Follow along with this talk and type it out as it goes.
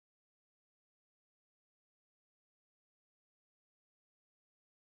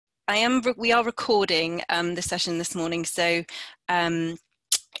we are recording the session this morning, so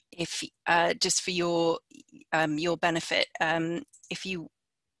if just for your benefit, if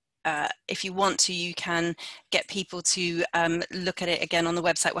you want to, you can get people to look at it again on the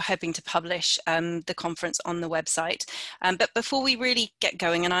website. We're hoping to publish the conference on the website. But before we really get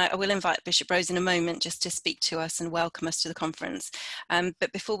going, and I will invite Bishop Rose in a moment just to speak to us and welcome us to the conference.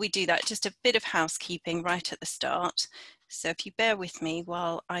 But before we do that, just a bit of housekeeping right at the start. So if you bear with me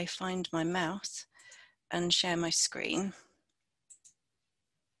while I find my mouse and share my screen.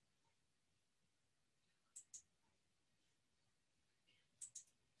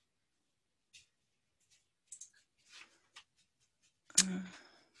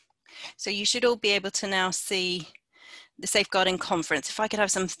 So you should all be able to now see the Safeguarding Conference. If I could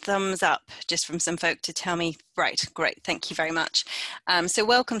have some thumbs up just from some folk to tell me, right, great, thank you very much. So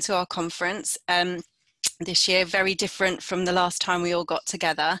welcome to our conference. This year, very different from the last time we all got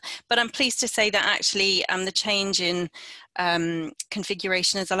together, but I'm pleased to say that actually the change in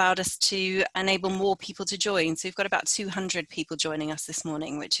configuration has allowed us to enable more people to join. So we've got about 200 people joining us this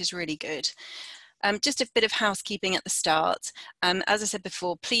morning, which is really good. Just a bit of housekeeping at the start. As I said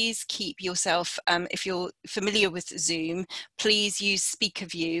before, please keep yourself, if you're familiar with Zoom, please use speaker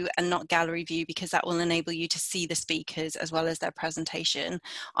view and not gallery view, because that will enable you to see the speakers as well as their presentation.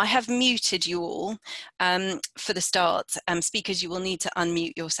 I have muted you all for the start. Speakers, you will need to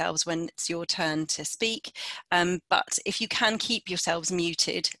unmute yourselves when it's your turn to speak. But if you can keep yourselves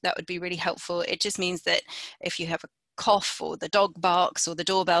muted, that would be really helpful. It just means that if you have a cough or the dog barks or the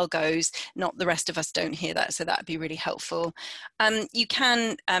doorbell goes, not the rest of us don't hear that, so that'd be really helpful. You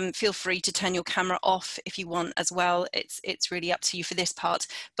can feel free to turn your camera off if you want as well. It's really up to you for this part,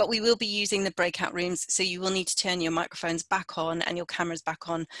 but we will be using the breakout rooms, so you will need to turn your microphones back on and your cameras back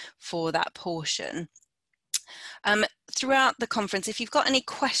on for that portion. Throughout the conference, if you've got any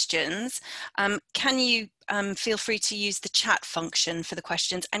questions, can you feel free to use the chat function for the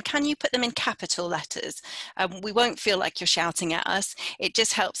questions, and can you put them in capital letters? We won't feel like you're shouting at us. It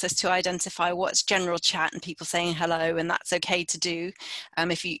just helps us to identify what's general chat and people saying hello, and that's okay to do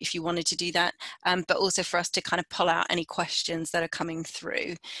if you wanted to do that, but also for us to kind of pull out any questions that are coming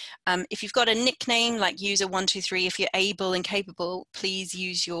through. If you've got a nickname like user123, if you're able and capable, please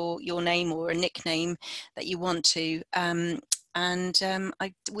use your name or a nickname that you want to.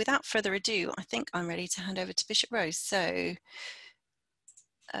 Without further ado, I think I'm ready to hand over to Bishop Rose. So,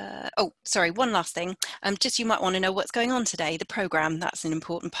 oh, sorry, one last thing. Just you might want to know what's going on today, the programme. That's an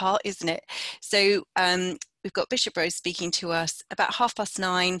important part, isn't it? So we've got Bishop Rose speaking to us about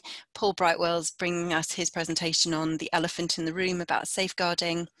 9:30. Paul Brightwell's bringing us his presentation on the elephant in the room about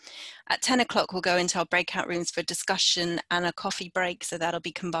safeguarding. At 10 o'clock, we'll go into our breakout rooms for discussion and a coffee break, so that'll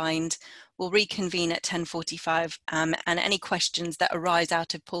be combined. We'll reconvene at 10:45, and any questions that arise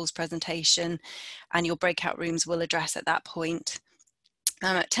out of Paul's presentation and your breakout rooms will address at that point.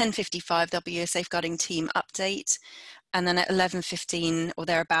 At 10:55, there'll be a safeguarding team update. And then at 11:15 or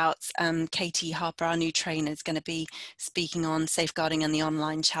thereabouts, Katie Harper, our new trainer, is going to be speaking on safeguarding and the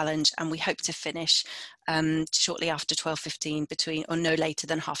online challenge. And we hope to finish shortly after 12:15, between, or no later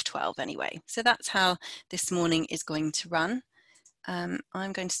than 12:30 anyway. So that's how this morning is going to run.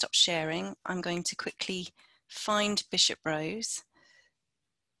 I'm going to stop sharing. I'm going to quickly find Bishop Rose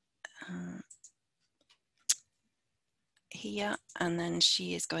here, and then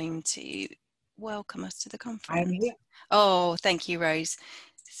she is going to welcome us to the conference. I'm here. Oh, thank you, Rose.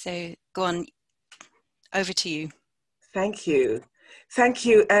 So go on, over to you. Thank you. Thank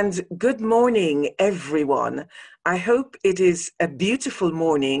you, and good morning, everyone. I hope it is a beautiful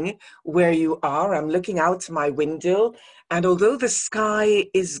morning where you are. I'm looking out my window, and although the sky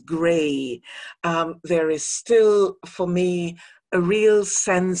is grey, there is still, for me, a real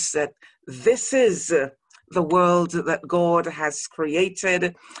sense that this is the world that God has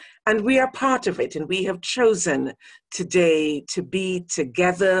created, and we are part of it, and we have chosen today to be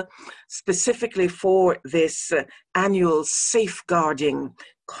together specifically for this annual safeguarding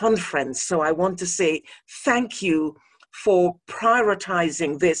conference. So I want to say thank you for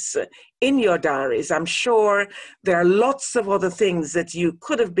prioritizing this in your diaries. I'm sure there are lots of other things that you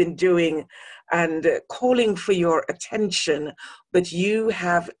could have been doing and calling for your attention, but you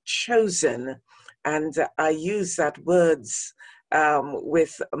have chosen, and I use that words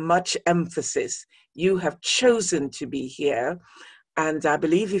with much emphasis. You have chosen to be here, and I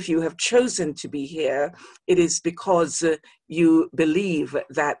believe if you have chosen to be here, it is because you believe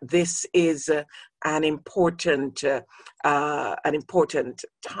that this is an important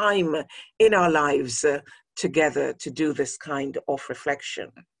time in our lives together to do this kind of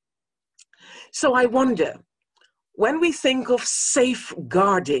reflection. So I wonder, When we think of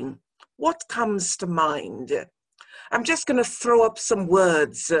safeguarding, what comes to mind? I'm just going to throw up some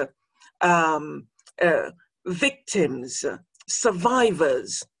words. Victims,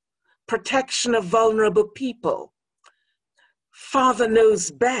 survivors, protection of vulnerable people, father knows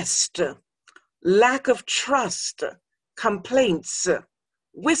best, lack of trust, complaints,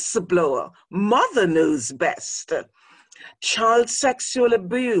 whistleblower, mother knows best, child sexual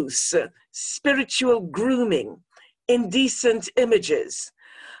abuse, spiritual grooming, indecent images,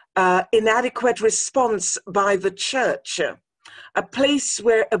 inadequate response by the church, a place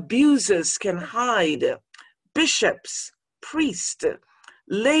where abusers can hide, bishops, priests,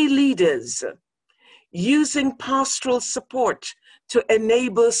 lay leaders, using pastoral support to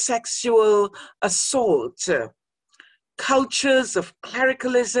enable sexual assault, cultures of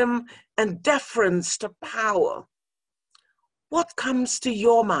clericalism and deference to power. What comes to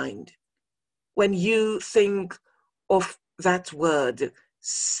your mind when you think of that word,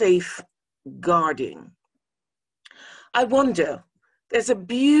 safeguarding? I wonder, there's a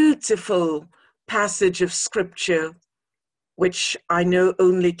beautiful passage of scripture which I know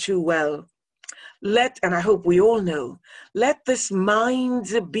only too well. And I hope we all know, let this mind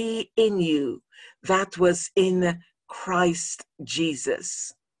be in you that was in Christ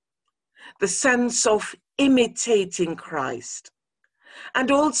Jesus. The sense of imitating Christ.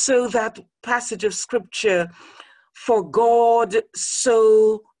 And also that passage of scripture, for God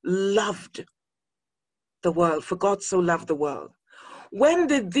so loved the world, for God so loved the world. When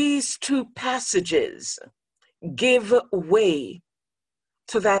did these two passages give way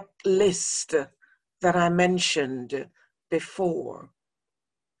to that list that I mentioned before?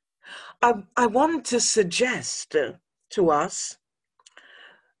 I want to suggest to us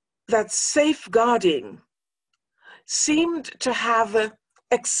that safeguarding seemed to have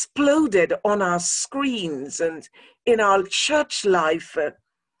exploded on our screens and in our church life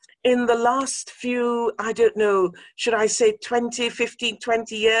in the last few, I don't know, should I say 20, 15,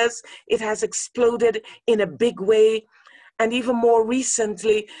 20 years. It has exploded in a big way. And even more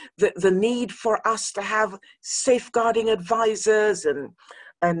recently, the need for us to have safeguarding advisors and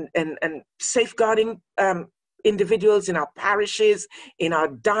safeguarding individuals in our parishes, in our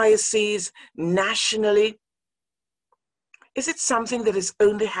diocese, nationally. Is it something that has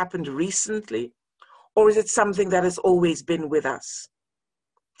only happened recently, or is it something that has always been with us?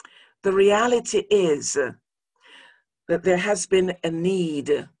 The reality is that there has been a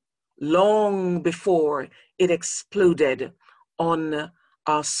need long before it exploded on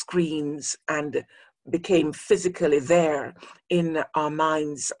our screens and became physically there in our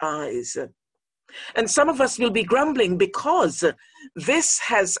mind's eyes. And some of us will be grumbling because this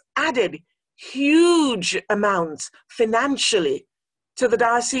has added huge amounts financially to the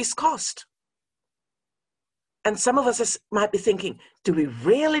diocese cost. And some of us might be thinking, do we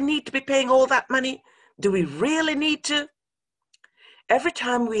really need to be paying all that money? Do we really need to? Every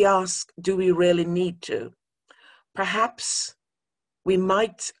time we ask, do we really need to? Perhaps we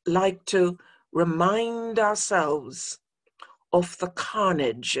might like to remind ourselves of the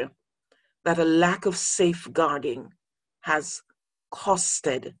carnage that a lack of safeguarding has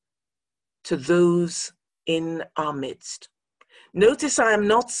costed to those in our midst. Notice I am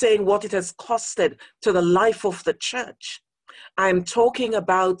not saying what it has costed to the life of the church. I am talking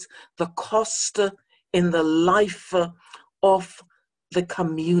about the cost in the life of the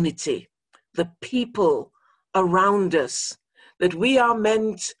community, the people around us that we are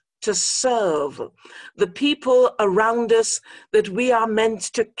meant to serve, the people around us that we are meant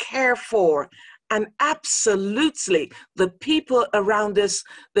to care for, and absolutely the people around us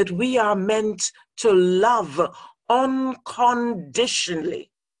that we are meant to love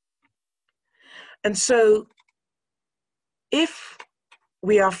unconditionally. And so if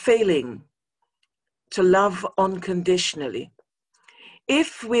we are failing to love unconditionally,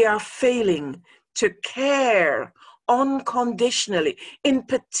 if we are failing to care unconditionally, in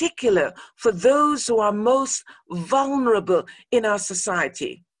particular for those who are most vulnerable in our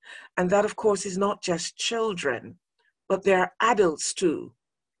society, and that of course is not just children, but there are adults too,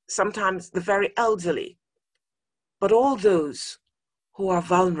 sometimes the very elderly, but all those who are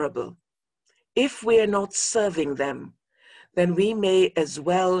vulnerable. If we are not serving them, then we may as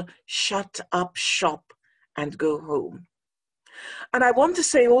well shut up shop and go home. And I want to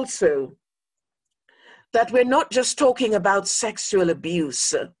say also that we're not just talking about sexual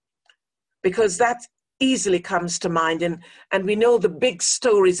abuse, because that easily comes to mind, and we know the big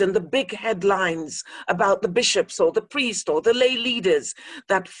stories and the big headlines about the bishops or the priest or the lay leaders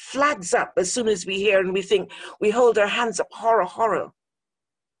that flags up as soon as we hear, and we think, we hold our hands up, horror, horror.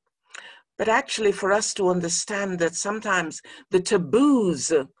 but actually for us to understand that sometimes the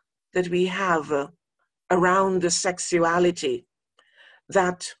taboos that we have around the sexuality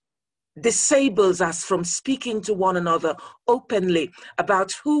that disables us from speaking to one another openly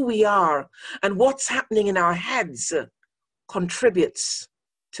about who we are and what's happening in our heads contributes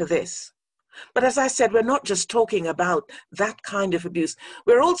to this. But as I said, we're not just talking about that kind of abuse.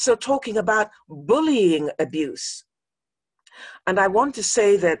 We're also talking about bullying abuse. And I want to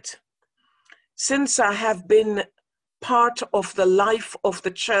say that since I have been part of the life of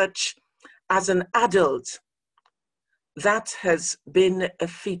the church as an adult, that has been a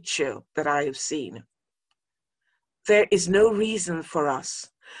feature that I have seen. There is no reason for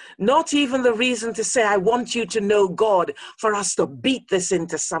us, not even the reason to say, I want you to know God, for us to beat this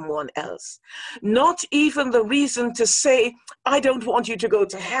into someone else. Not even the reason to say, I don't want you to go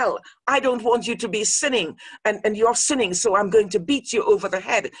to hell. I don't want you to be sinning, and you're sinning, so I'm going to beat you over the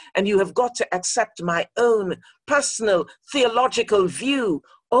head, and you have got to accept my own personal theological view.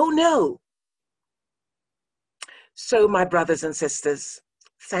 Oh no. So my brothers and sisters,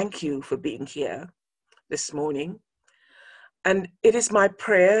 thank you for being here this morning. And it is my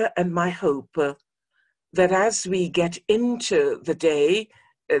prayer and my hope that as we get into the day,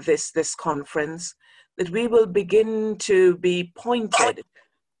 this conference, that we will begin to be pointed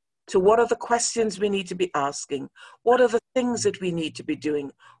to what are the questions we need to be asking, what are the things that we need to be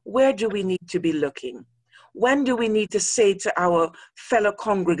doing, where do we need to be looking, when do we need to say to our fellow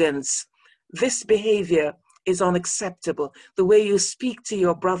congregants, this behavior is unacceptable, the way you speak to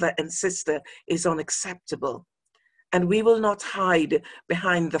your brother and sister is unacceptable. And we will not hide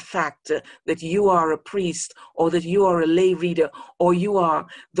behind the fact that you are a priest or that you are a lay reader or you are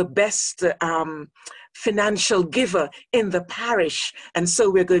the best financial giver in the parish. And so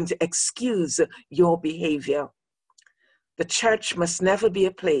we're going to excuse your behavior. The church must never be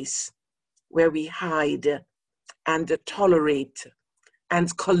a place where we hide and tolerate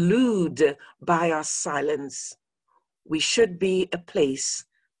and collude by our silence. We should be a place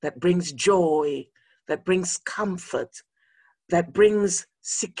that brings joy, that brings comfort, that brings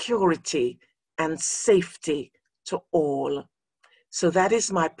security and safety to all. So that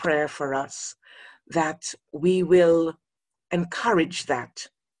is my prayer for us, that we will encourage that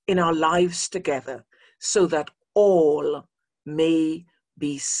in our lives together so that all may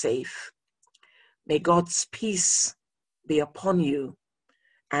be safe. May God's peace be upon you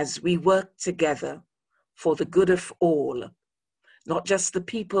as we work together for the good of all, not just the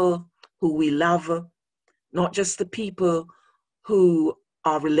people who we love, not just the people who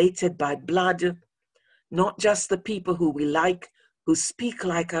are related by blood, not just the people who we like, who speak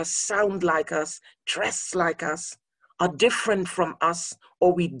like us, sound like us, dress like us, are different from us,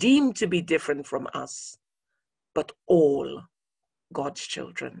 or we deem to be different from us, but all God's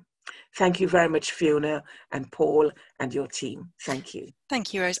children. Thank you very much, Fiona and Paul and your team. Thank you.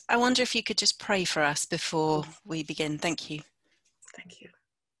 Thank you, Rose. I wonder if you could just pray for us before we begin. Thank you. Thank you.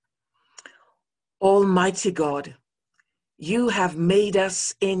 Almighty God, you have made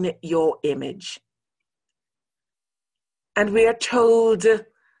us in your image. And we are told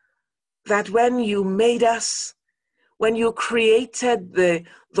that when you made us, when you created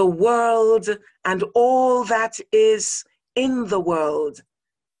the world and all that is in the world,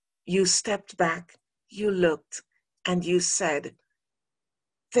 you stepped back, you looked, and you said,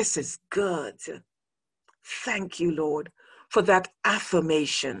 this is good. Thank you, Lord, for that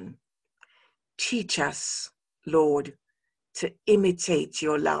affirmation. Teach us, Lord, to imitate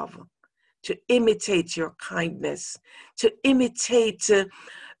your love, to imitate your kindness, to imitate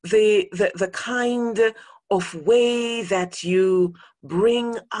the kind of way that you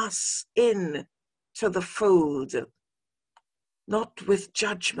bring us in to the fold, not with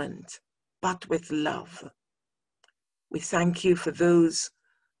judgment, but with love. We thank you for those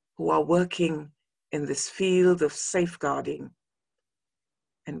who are working in this field of safeguarding.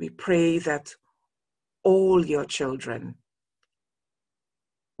 And we pray that all your children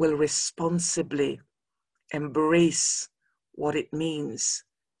will responsibly embrace what it means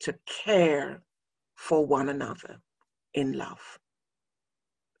to care for one another in love.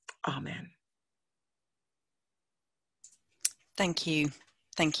 Amen. Thank you.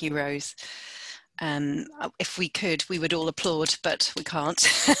 Thank you, Rose. If we could, we would all applaud, but we can't.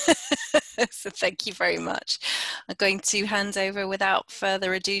 So thank you very much. I'm going to hand over without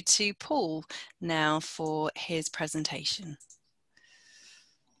further ado to Paul now for his presentation.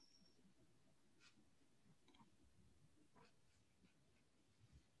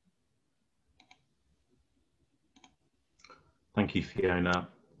 Thank you, Fiona.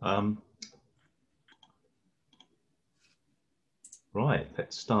 Right,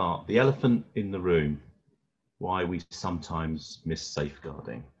 let's start. The elephant in the room, why we sometimes miss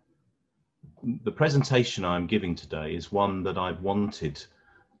safeguarding. The presentation I'm giving today is one that I've wanted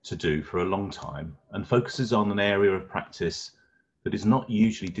to do for a long time and focuses on an area of practice that is not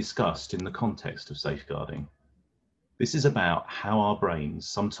usually discussed in the context of safeguarding. This is about how our brains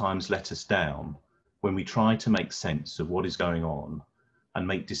sometimes let us down when we try to make sense of what is going on and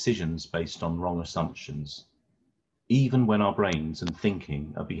make decisions based on wrong assumptions, even when our brains and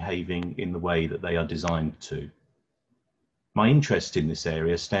thinking are behaving in the way that they are designed to. My interest in this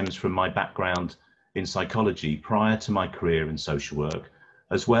area stems from my background in psychology prior to my career in social work,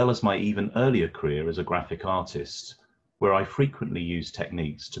 as well as my even earlier career as a graphic artist, where I frequently use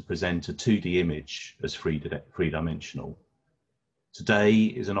techniques to present a 2D image as three-dimensional. Today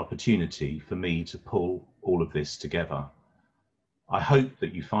is an opportunity for me to pull all of this together. I hope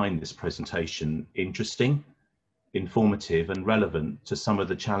that you find this presentation interesting, informative and relevant to some of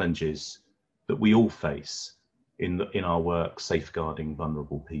the challenges that we all face in our work safeguarding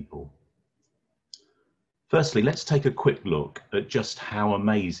vulnerable people. Firstly, let's take a quick look at just how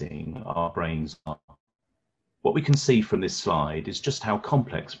amazing our brains are. What we can see from this slide is just how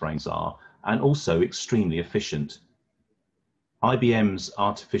complex brains are and also extremely efficient. IBM's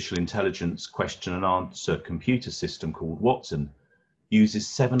artificial intelligence question and answer computer system called Watson uses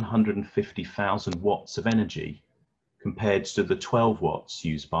 750,000 watts of energy compared to the 12 watts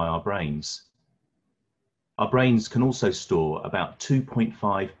used by our brains. Our brains can also store about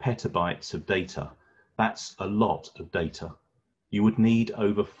 2.5 petabytes of data. That's a lot of data. You would need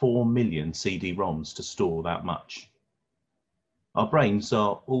over 4 million CD-ROMs to store that much. Our brains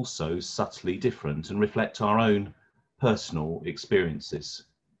are also subtly different and reflect our own personal experiences.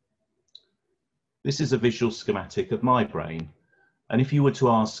 This is a visual schematic of my brain. And if you were to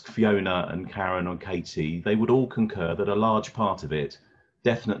ask Fiona and Karen or Katie, they would all concur that a large part of it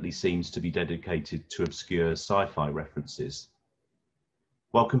definitely seems to be dedicated to obscure sci-fi references.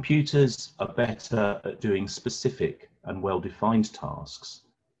 While computers are better at doing specific and well-defined tasks,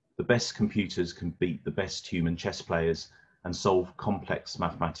 the best computers can beat the best human chess players and solve complex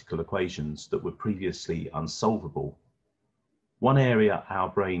mathematical equations that were previously unsolvable. One area our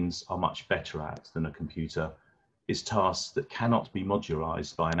brains are much better at than a computer is tasks that cannot be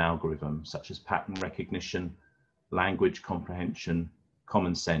modularized by an algorithm, such as pattern recognition, language comprehension,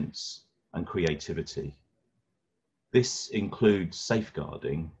 common sense, and creativity. This includes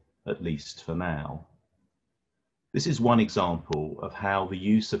safeguarding, at least for now. This is one example of how the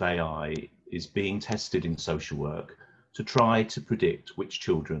use of AI is being tested in social work to try to predict which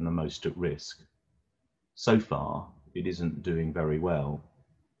children are most at risk. So far, it isn't doing very well.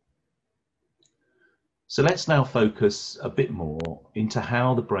 So let's now focus a bit more into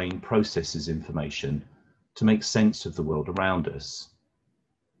how the brain processes information to make sense of the world around us.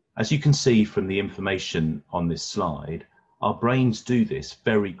 As you can see from the information on this slide, our brains do this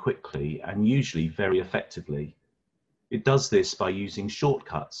very quickly and usually very effectively. It does this by using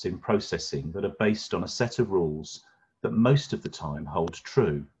shortcuts in processing that are based on a set of rules that most of the time hold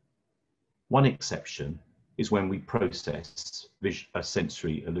true. One exception is when we process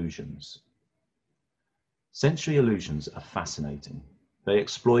sensory illusions. Sensory illusions are fascinating. They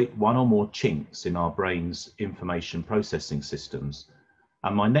exploit one or more chinks in our brain's information processing systems,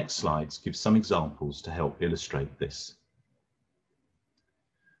 and my next slides give some examples to help illustrate this.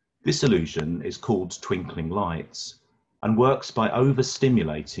 This illusion is called twinkling lights and works by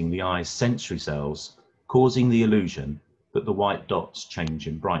overstimulating the eye's sensory cells, causing the illusion that the white dots change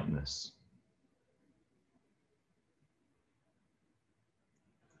in brightness.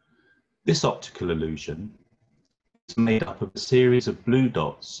 This optical illusion is made up of a series of blue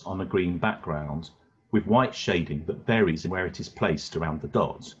dots on a green background with white shading that varies in where it is placed around the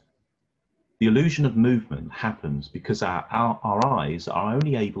dot. The illusion of movement happens because our eyes are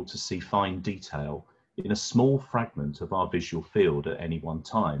only able to see fine detail in a small fragment of our visual field at any one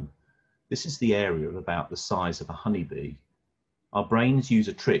time. This is the area of about the size of a honeybee. Our brains use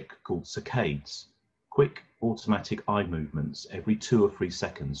a trick called saccades, quick automatic eye movements every 2 or 3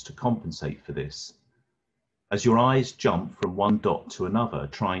 seconds to compensate for this. As your eyes jump from one dot to another,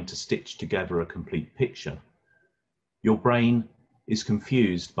 trying to stitch together a complete picture, your brain is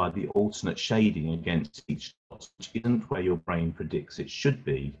confused by the alternate shading against each dot, which isn't where your brain predicts it should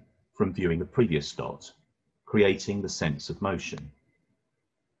be from viewing the previous dot, creating the sense of motion.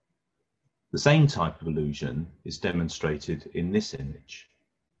 The same type of illusion is demonstrated in this image.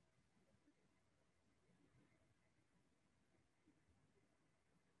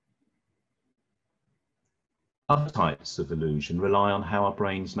 Other types of illusion rely on how our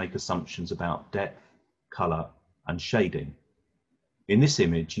brains make assumptions about depth, color, and shading. In this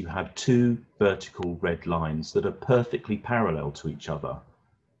image, you have two vertical red lines that are perfectly parallel to each other,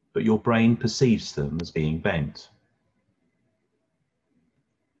 but your brain perceives them as being bent.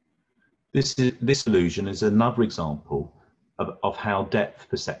 This illusion is another example of how depth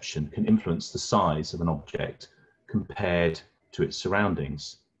perception can influence the size of an object compared to its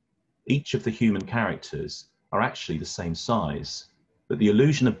surroundings. Each of the human characters are actually the same size, but the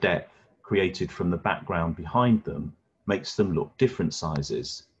illusion of depth created from the background behind them makes them look different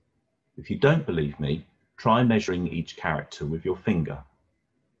sizes. If you don't believe me, try measuring each character with your finger.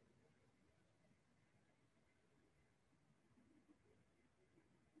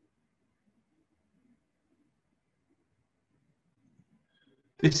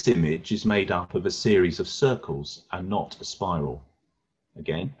 This image is made up of a series of circles and not a spiral.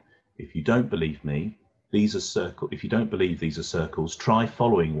 Again, if you don't believe me, if you don't believe these are circles, try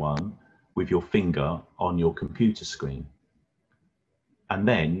following one with your finger on your computer screen. And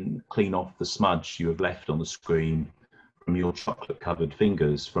then clean off the smudge you have left on the screen from your chocolate-covered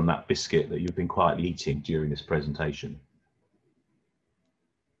fingers from that biscuit that you've been quietly eating during this presentation.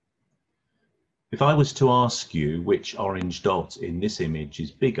 If I was to ask you which orange dot in this image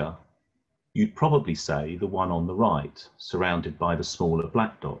is bigger, you'd probably say the one on the right, surrounded by the smaller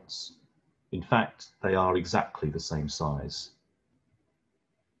black dots. In fact, they are exactly the same size.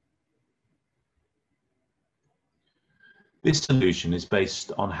 This illusion is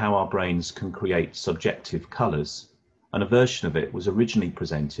based on how our brains can create subjective colours, and a version of it was originally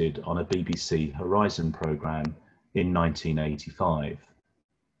presented on a BBC Horizon programme in 1985.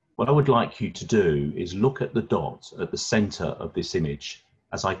 What I would like you to do is look at the dot at the centre of this image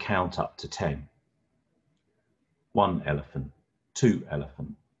as I count up to 10. 1 elephant, 2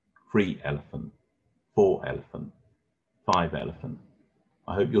 elephant, 3 elephant, 4 elephant, 5 elephant.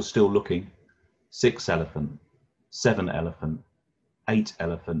 I hope you're still looking. 6 elephant, 7 elephant, 8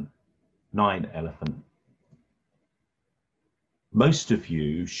 elephant, 9 elephant. Most of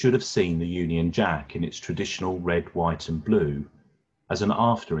you should have seen the Union Jack in its traditional red, white and blue as an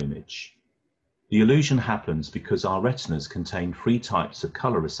after image. The illusion happens because our retinas contain 3 types of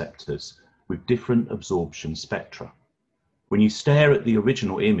colour receptors with different absorption spectra. When you stare at the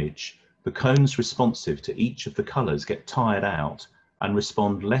original image, the cones responsive to each of the colours get tired out and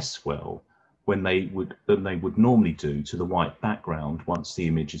respond less well than they would normally do to the white background once the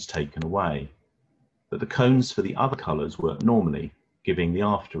image is taken away. But the cones for the other colours work normally, giving the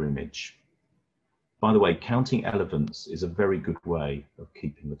after image. By the way, counting elephants is a very good way of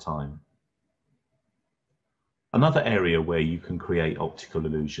keeping the time. Another area where you can create optical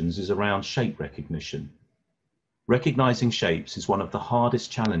illusions is around shape recognition. Recognizing shapes is one of the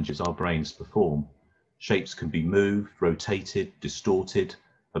hardest challenges our brains perform. Shapes can be moved, rotated, distorted,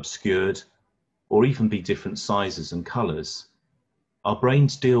 obscured, or even be different sizes and colors. Our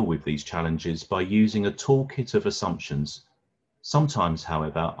brains deal with these challenges by using a toolkit of assumptions. Sometimes,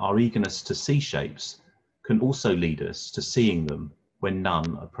 however, our eagerness to see shapes can also lead us to seeing them when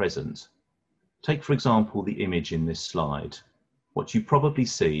none are present. Take, for example, the image in this slide. What you probably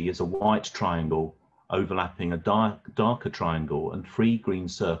see is a white triangle overlapping a darker triangle and 3 green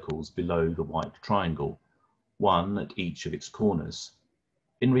circles below the white triangle, one at each of its corners.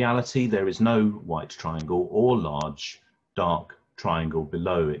 In reality, there is no white triangle or large dark triangle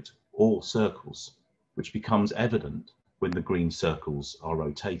below it, or circles, which becomes evident when the green circles are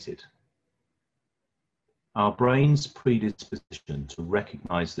rotated. Our brain's predisposition to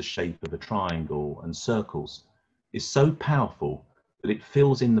recognize the shape of a triangle and circles is so powerful that it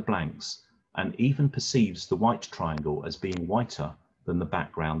fills in the blanks and even perceives the white triangle as being whiter than the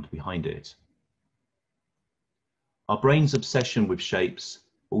background behind it. Our brain's obsession with shapes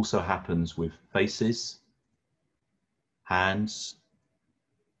also happens with faces, hands,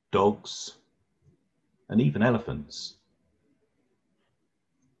 dogs, and even elephants.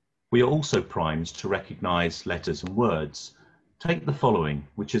 We are also primed to recognize letters and words. Take the following,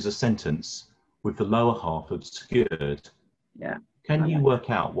 which is a sentence with the lower half obscured. Yeah. Can you work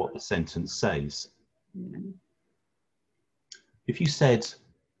out what the sentence says? Yeah. If you said,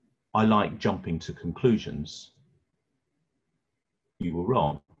 "I like jumping to conclusions," you were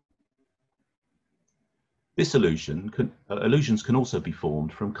wrong. This illusions can also be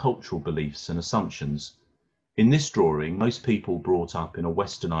formed from cultural beliefs and assumptions. In this drawing, most people brought up in a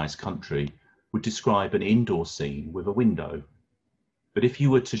westernized country would describe an indoor scene with a window. But if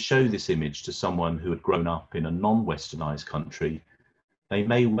you were to show this image to someone who had grown up in a non-westernized country, they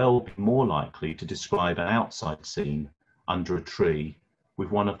may well be more likely to describe an outside scene under a tree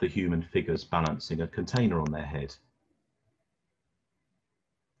with one of the human figures balancing a container on their head.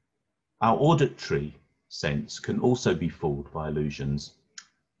 Our auditory sense can also be fooled by illusions.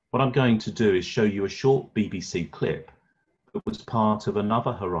 What I'm going to do is show you a short BBC clip that was part of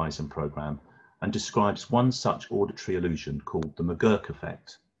another Horizon programme and describes one such auditory illusion called the McGurk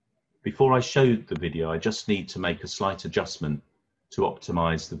effect. Before I show the video, I just need to make a slight adjustment to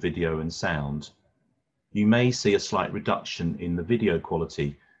optimise the video and sound. You may see a slight reduction in the video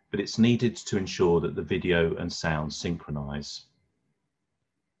quality, but it's needed to ensure that the video and sound synchronise.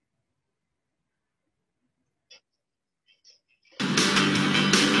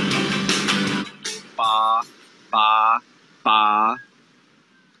 Ba, ba, ba.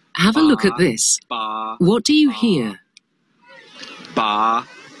 Have a look at this. Ba, What do you hear? ba,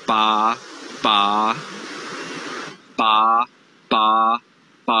 ba, ba. Ba, ba,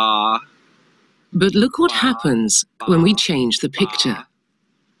 ba. But look what happens when we change the picture.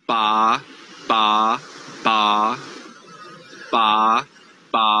 Ba, ba, ba. Ba,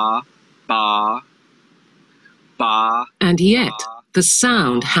 ba, ba. Ba. And yet, the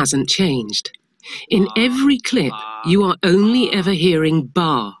sound hasn't changed. In every clip, you are only ever hearing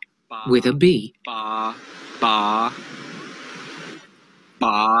ba with a B. Ba, ba,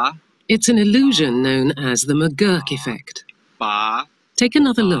 ba. It's an illusion known as the McGurk effect. Ba, Take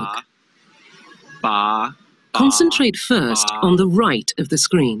another look. ba. Concentrate first on the right of the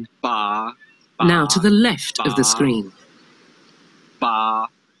screen. Ba, Now to the left of the screen. ba.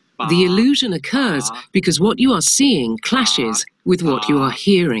 The illusion occurs because what you are seeing clashes with what you are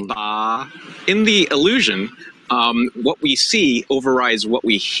hearing. In the illusion, what we see overrides what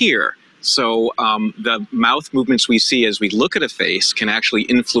we hear. So the mouth movements we see as we look at a face can actually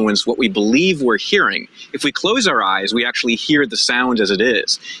influence what we believe we're hearing. If we close our eyes, we actually hear the sound as it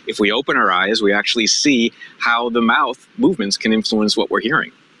is. If we open our eyes, we actually see how the mouth movements can influence what we're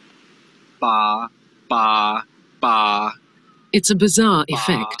hearing. Ba, ba, ba. It's a bizarre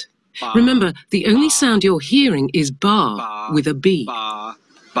effect. Remember, the only sound you're hearing is ba with a B. Ba,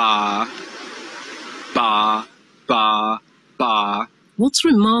 ba, ba, ba, ba. What's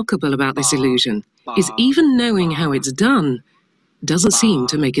remarkable about this illusion is even knowing how it's done doesn't seem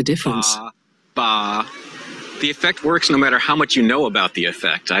to make a difference. Ba. The effect works no matter how much you know about the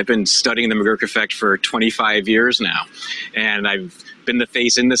effect. I've been studying the McGurk effect for 25 years now, and I've been the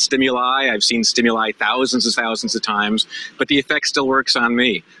face in the stimuli. I've seen stimuli thousands and thousands of times, but the effect still works on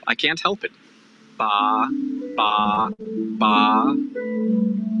me. I can't help it. Ba, ba, ba,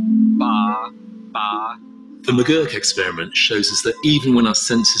 ba, ba. The McGurk experiment shows us that even when our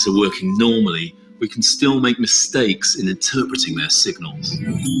senses are working normally, we can still make mistakes in interpreting their signals.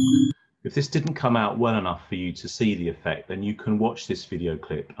 If this didn't come out well enough for you to see the effect, then you can watch this video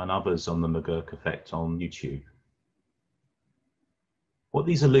clip and others on the McGurk effect on YouTube. What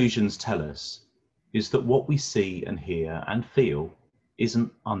these illusions tell us is that what we see and hear and feel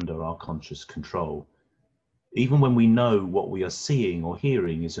isn't under our conscious control. Even when we know what we are seeing or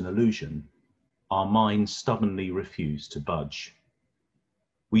hearing is an illusion, our minds stubbornly refuse to budge.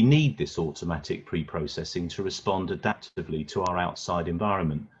 We need this automatic pre-processing to respond adaptively to our outside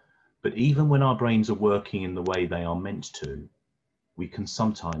environment. But even when our brains are working in the way they are meant to, we can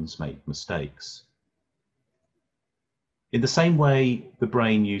sometimes make mistakes. In the same way the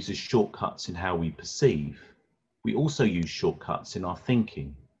brain uses shortcuts in how we perceive, we also use shortcuts in our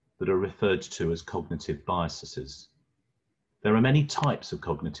thinking that are referred to as cognitive biases. There are many types of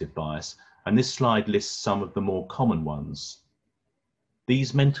cognitive bias, and this slide lists some of the more common ones.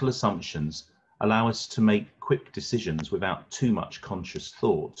 These mental assumptions allow us to make quick decisions without too much conscious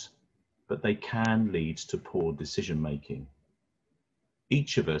thought, but they can lead to poor decision making.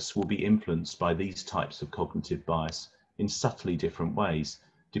 Each of us will be influenced by these types of cognitive bias in subtly different ways,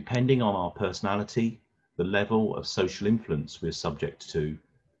 depending on our personality, the level of social influence we're subject to,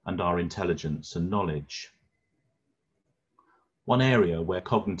 and our intelligence and knowledge. One area where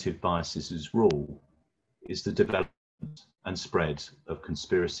cognitive biases rule is the development and spread of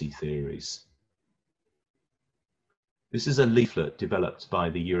conspiracy theories. This is a leaflet developed by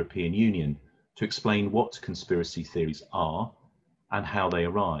the European Union to explain what conspiracy theories are and how they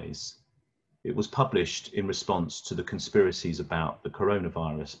arise. It was published in response to the conspiracies about the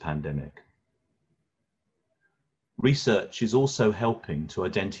coronavirus pandemic. Research is also helping to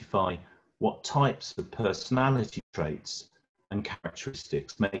identify what types of personality traits and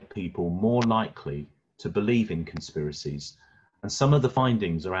characteristics make people more likely to believe in conspiracies, and some of the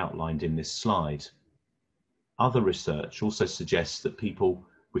findings are outlined in this slide. Other research also suggests that people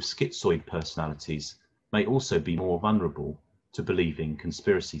with schizoid personalities may also be more vulnerable to believing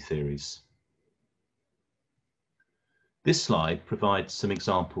conspiracy theories. This slide provides some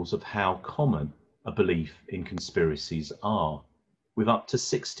examples of how common a belief in conspiracies are. with up to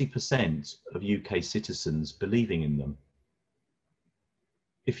 60% of UK citizens believing in them.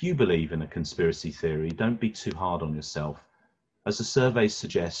 If you believe in a conspiracy theory, don't be too hard on yourself. As the surveys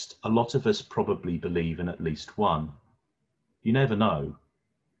suggest, a lot of us probably believe in at least one. You never know.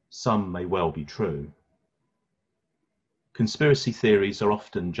 Some may well be true. Conspiracy theories are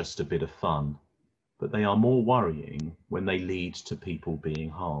often just a bit of fun, but they are more worrying when they lead to people being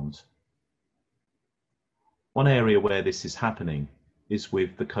harmed. One area where this is happening is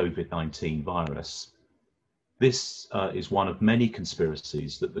with the COVID-19 virus. This is one of many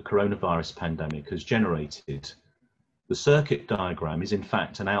conspiracies that the coronavirus pandemic has generated. The circuit diagram is in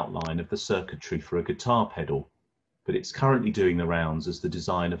fact an outline of the circuitry for a guitar pedal, but it's currently doing the rounds as the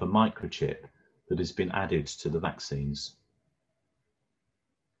design of a microchip that has been added to the vaccines.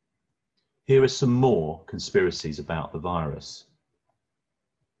 Here are some more conspiracies about the virus.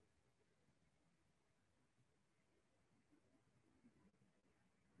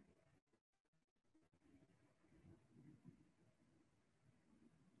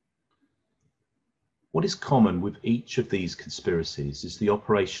 What is common with each of these conspiracies is the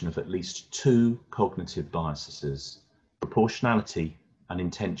operation of at least two cognitive biases, proportionality and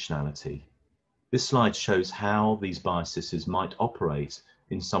intentionality. This slide shows how these biases might operate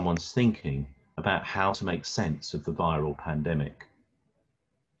in someone's thinking about how to make sense of the viral pandemic.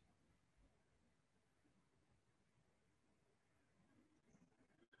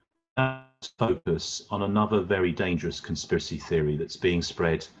 Let's focus on another very dangerous conspiracy theory that's being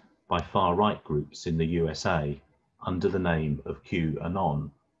spread by far-right groups in the USA under the name of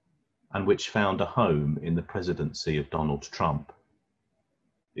QAnon, and which found a home in the presidency of Donald Trump.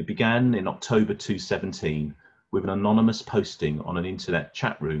 It began in October 2017 with an anonymous posting on an internet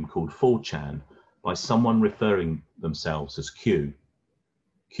chat room called 4chan by someone referring themselves as Q.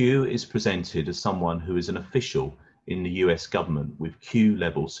 Q is presented as someone who is an official in the US government with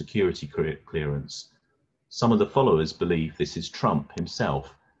Q-level security clearance. Some of the followers believe this is Trump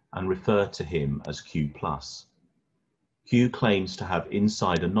himself and refer to him as Q+. Q claims to have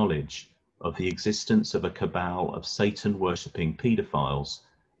insider knowledge of the existence of a cabal of Satan-worshipping paedophiles,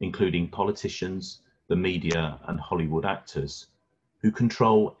 including politicians, the media, and Hollywood actors, who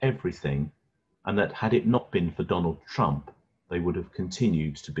control everything, and that had it not been for Donald Trump, they would have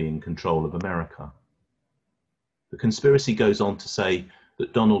continued to be in control of America. The conspiracy goes on to say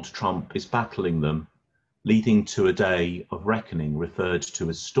that Donald Trump is battling them, leading to a day of reckoning referred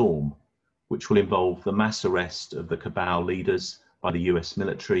to as Storm, which will involve the mass arrest of the cabal leaders by the US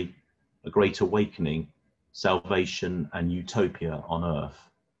military, a great awakening, salvation, and utopia on Earth.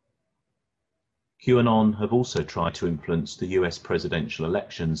 QAnon have also tried to influence the US presidential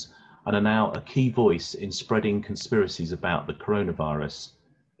elections and are now a key voice in spreading conspiracies about the coronavirus,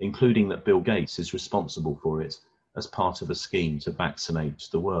 including that Bill Gates is responsible for it as part of a scheme to vaccinate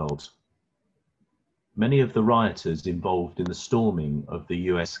the world. Many of the rioters involved in the storming of the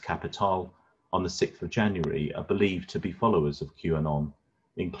US Capitol on the 6th of January are believed to be followers of QAnon,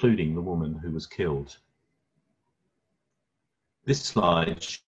 including the woman who was killed. This slide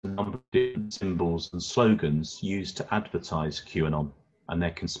shows a number of different symbols and slogans used to advertise QAnon and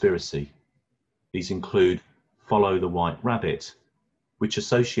their conspiracy. These include "Follow the White Rabbit," which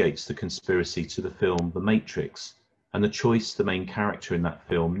associates the conspiracy to the film The Matrix and the choice the main character in that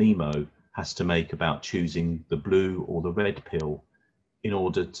film, Nemo, has to make about choosing the blue or the red pill in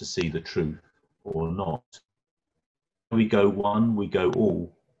order to see the truth or not. We Go One, We Go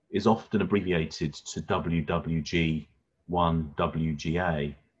All is often abbreviated to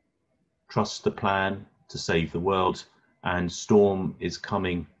WWG1WGA. Trust the Plan to Save the World and Storm is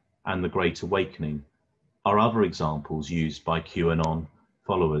Coming and the Great Awakening are other examples used by QAnon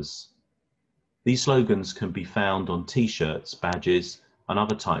followers. These slogans can be found on t-shirts, badges, and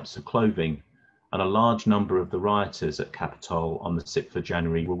other types of clothing, and a large number of the rioters at Capitol on the 6th of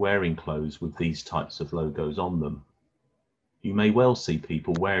January were wearing clothes with these types of logos on them. You may well see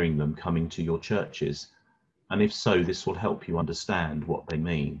people wearing them coming to your churches, and if so, this will help you understand what they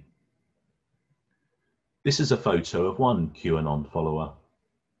mean. This is a photo of one QAnon follower,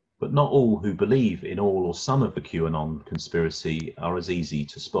 but not all who believe in all or some of the QAnon conspiracy are as easy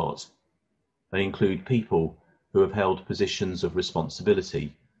to spot. They include people who have held positions of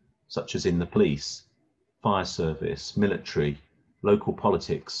responsibility, such as in the police, fire service, military, local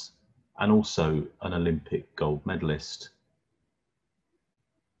politics, and also an Olympic gold medalist.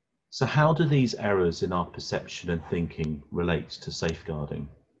 So how do these errors in our perception and thinking relate to safeguarding?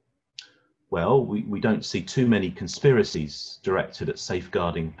 Well, we don't see too many conspiracies directed at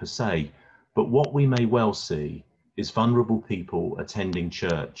safeguarding per se, but what we may well see is vulnerable people attending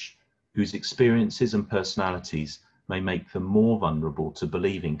church whose experiences and personalities may make them more vulnerable to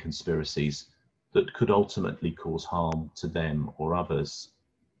believing conspiracies that could ultimately cause harm to them or others.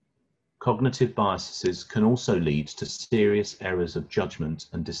 Cognitive biases can also lead to serious errors of judgment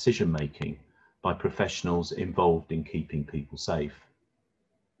and decision-making by professionals involved in keeping people safe.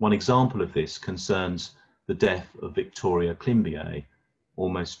 One example of this concerns the death of Victoria Climbié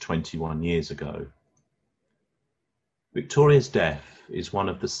almost 21 years ago. Victoria's death is one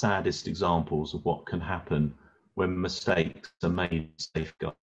of the saddest examples of what can happen when mistakes are made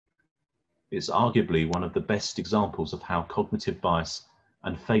safeguarding. It's arguably one of the best examples of how cognitive bias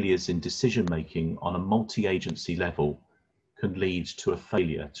and failures in decision-making on a multi-agency level can lead to a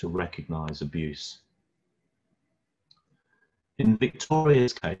failure to recognise abuse. In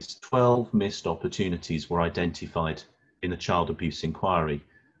Victoria's case, 12 missed opportunities were identified in the child abuse inquiry,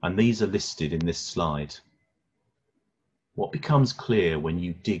 and these are listed in this slide. What becomes clear when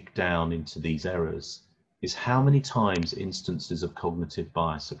you dig down into these errors is how many times instances of cognitive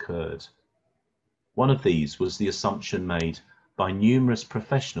bias occurred. One of these was the assumption made by numerous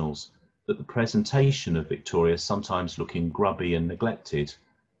professionals that the presentation of Victoria, sometimes looking grubby and neglected,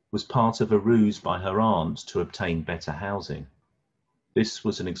 was part of a ruse by her aunt to obtain better housing. This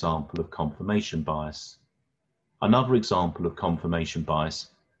was an example of confirmation bias. Another example of confirmation bias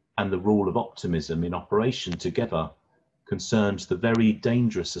and the rule of optimism in operation together concerns the very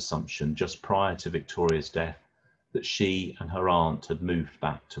dangerous assumption just prior to Victoria's death that she and her aunt had moved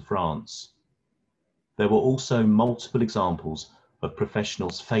back to France. There were also multiple examples of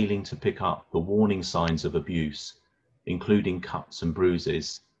professionals failing to pick up the warning signs of abuse, including cuts and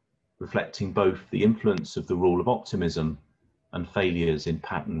bruises, reflecting both the influence of the rule of optimism and failures in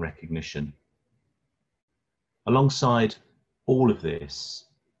pattern recognition. Alongside all of this,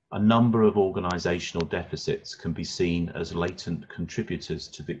 a number of organisational deficits can be seen as latent contributors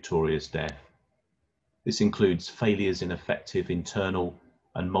to Victoria's death. This includes failures in effective internal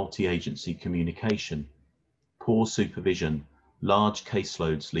and multi-agency communication, poor supervision, large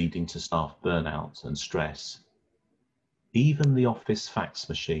caseloads leading to staff burnout and stress. Even the office fax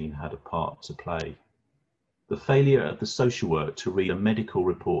machine had a part to play. The failure of the social work to read a medical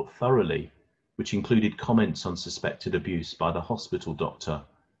report thoroughly, which included comments on suspected abuse by the hospital doctor,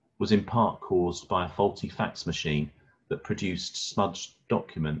 was in part caused by a faulty fax machine that produced smudged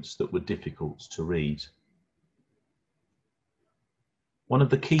documents that were difficult to read. One of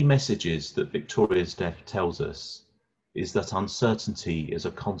the key messages that Victoria's death tells us is that uncertainty is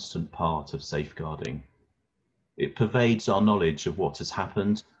a constant part of safeguarding. It pervades our knowledge of what has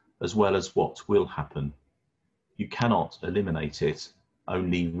happened as well as what will happen. You cannot eliminate it,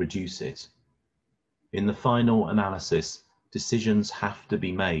 only reduce it. In the final analysis, decisions have to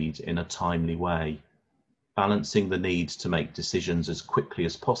be made in a timely way, balancing the need to make decisions as quickly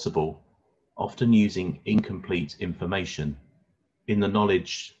as possible, often using incomplete information, in the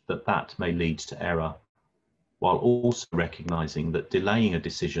knowledge that that may lead to error, while also recognising that delaying a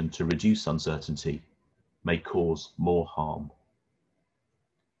decision to reduce uncertainty may cause more harm.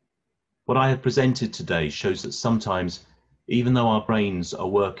 What I have presented today shows that sometimes, even though our brains are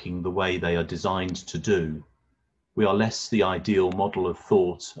working the way they are designed to do, we are less the ideal model of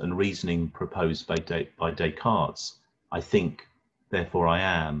thought and reasoning proposed by Descartes, I think, therefore I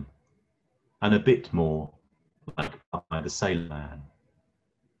am, and a bit more like by the sailor man.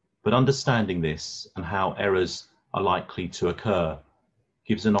 But understanding this and how errors are likely to occur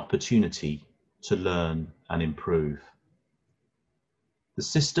gives an opportunity to learn and improve. The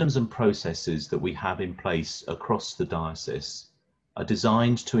systems and processes that we have in place across the diocese are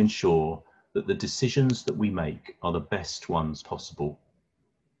designed to ensure that the decisions that we make are the best ones possible.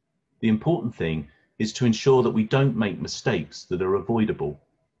 The important thing is to ensure that we don't make mistakes that are avoidable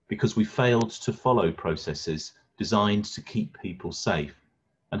because we failed to follow processes designed to keep people safe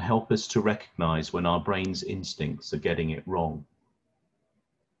and help us to recognise when our brain's instincts are getting it wrong.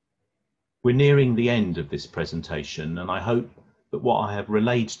 We're nearing the end of this presentation, and I hope that what I have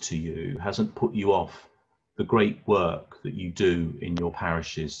relayed to you hasn't put you off the great work that you do in your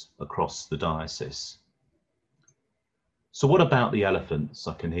parishes across the diocese. So what about the elephants,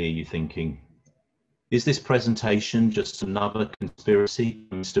 I can hear you thinking? Is this presentation just another conspiracy,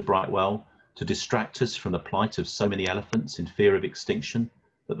 Mr. Brightwell, to distract us from the plight of so many elephants in fear of extinction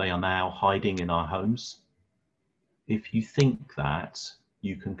that they are now hiding in our homes? If you think that,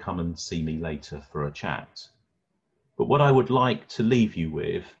 you can come and see me later for a chat. But what I would like to leave you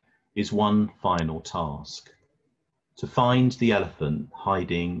with is one final task: to find the elephant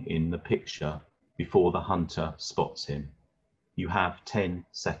hiding in the picture before the hunter spots him. You have 10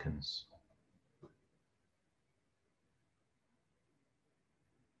 seconds.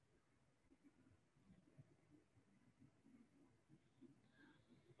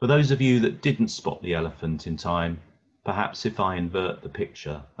 For those of you that didn't spot the elephant in time, perhaps if I invert the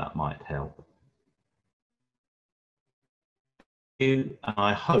picture, that might help. And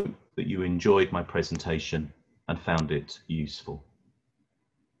I hope that you enjoyed my presentation and found it useful.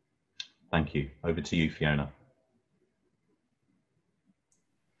 Thank you. Over to you, Fiona.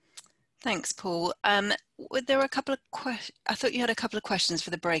 Thanks, Paul. There were a couple of questions. I thought you had a couple of questions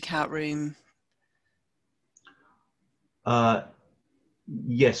for the breakout room.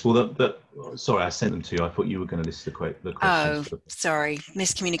 Yes, well, sorry, I sent them to you. I thought you were going to list the questions. Oh, sorry,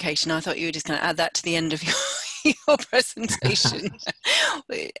 miscommunication. I thought you were just going to add that to the end of your presentation.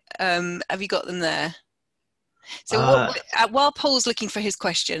 Have you got them there? So while Paul's looking for his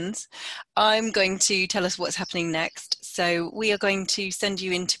questions, I'm going to tell us what's happening next. So we are going to send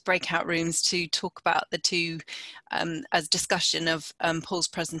you into breakout rooms to talk about the two as discussion of Paul's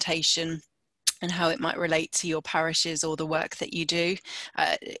presentation and how it might relate to your parishes or the work that you do.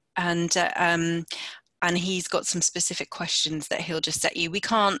 And he's got some specific questions that he'll just set you. We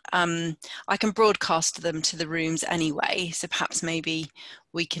can't, I can broadcast them to the rooms anyway, so perhaps maybe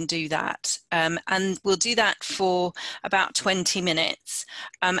we can do that. And we'll do that for about 20 minutes.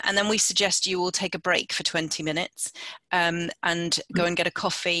 And then we suggest you all take a break for 20 minutes and go and get a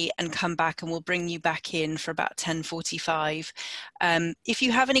coffee and come back, and we'll bring you back in for about 10:45. If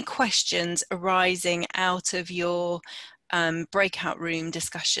you have any questions arising out of your breakout room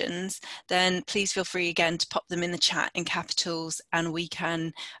discussions, then please feel free again to pop them in the chat in capitals, and we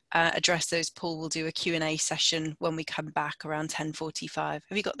can address those. Paul will do a Q&A session when we come back around 10:45.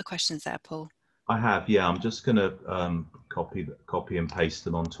 Have you got the questions there, Paul? I have, yeah. I'm just going to copy and paste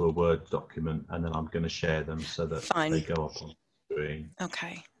them onto a Word document, and then I'm going to share them so that they go up on the screen.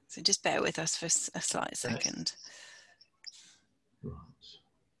 Okay, so just bear with us for a slight second. Right.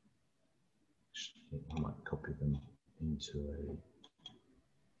 I might copy them into a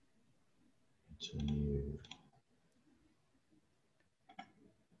new.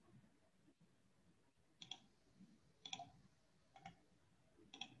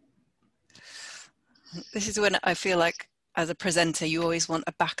 This is when I feel like, as a presenter, you always want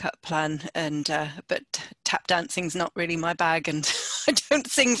a backup plan, and but tap dancing's not really my bag, and I don't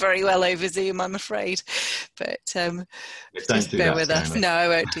sing very well over Zoom, I'm afraid. But just bear with us. No, I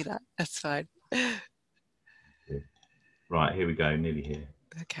won't do that. That's fine. Right, here we go. Nearly here.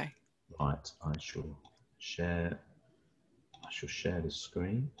 Okay. Right, I shall share the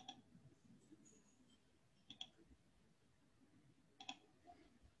screen.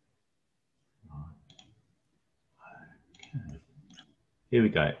 Okay. Here we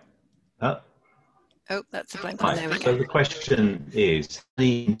go. Oh, that's a blank one. There we go. So the question is, how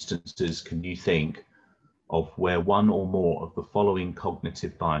many instances can you think of where one or more of the following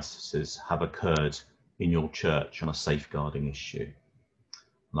cognitive biases have occurred in your church on a safeguarding issue?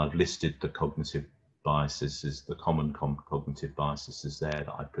 And I've listed the cognitive biases as the common cognitive biases there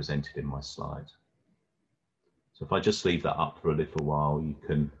that I presented in my slide. So if I just leave that up for a little while, you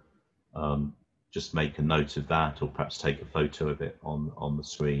can just make a note of that, or perhaps take a photo of it on the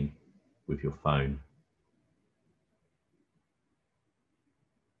screen with your phone.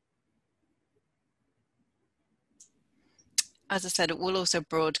 As I said, we'll also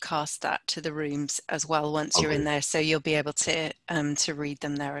broadcast that to the rooms as well once you're in there, so you'll be able to read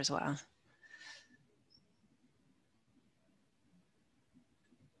them there as well.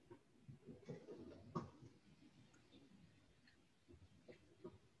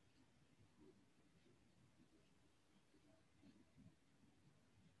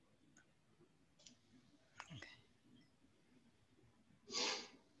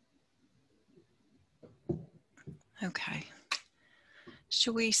 Okay.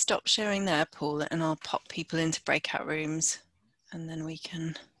 Shall we stop sharing there, Paul, and I'll pop people into breakout rooms, and then we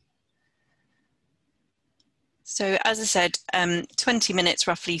can. So as I said, 20 minutes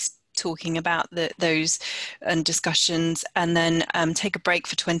roughly talking about those discussions, and then take a break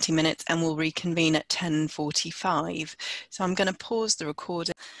for 20 minutes, and we'll reconvene at 10:45. So I'm going to pause the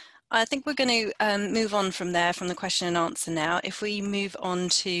recording. I think we're going to move on from there, from the question and answer now. If we move on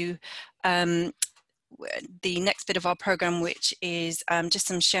to the next bit of our program, which is just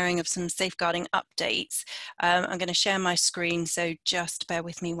some sharing of some safeguarding updates. I'm going to share my screen, so just bear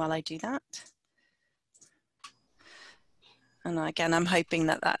with me while I do that. And again, I'm hoping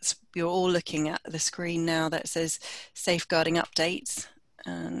that you're all looking at the screen now that says safeguarding updates,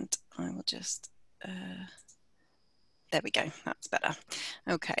 and I will just there we go, that's better.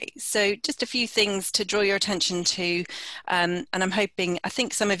 Okay, so just a few things to draw your attention to, and I'm hoping, I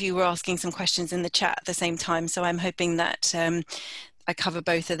think some of you were asking some questions in the chat at the same time, so I'm hoping that I cover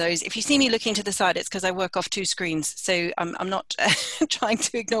both of those. If you see me looking to the side, it's because I work off two screens. So I'm not trying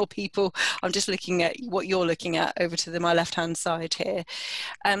to ignore people. I'm just looking at what you're looking at over to my left-hand side here.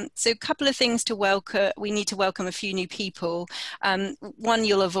 So a couple of things to welcome. We need to welcome a few new people. One,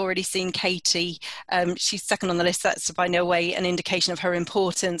 you'll have already seen Katie. She's second on the list. That's by no way an indication of her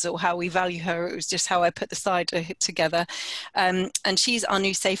importance or how we value her. It was just how I put the slide together. And she's our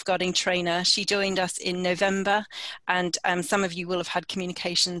new safeguarding trainer. She joined us in November, and some of you will have had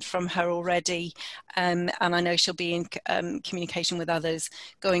communication from her already. And I know she'll be in communication with others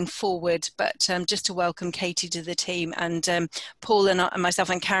going forward. But just to welcome Katie to the team, and Paul and myself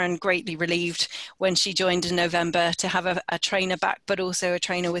and Karen greatly relieved when she joined in November to have a trainer back, but also a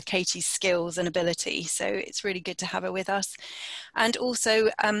trainer with Katie's skills and ability. So it's really good to have her with us. And also,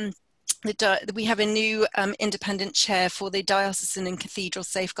 we have a new independent chair for the Diocesan and Cathedral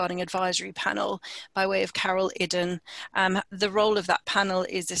Safeguarding Advisory Panel by way of Carol Idden. The role of that panel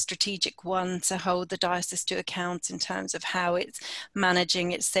is a strategic one to hold the diocese to account in terms of how it's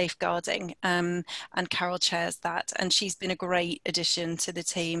managing its safeguarding, and Carol chairs that, and she's been a great addition to the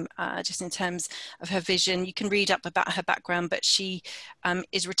team just in terms of her vision. You can read up about her background, but she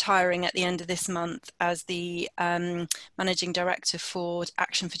is retiring at the end of this month as the Managing Director for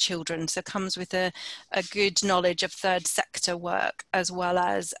Action for Children. So comes with a good knowledge of third sector work, as well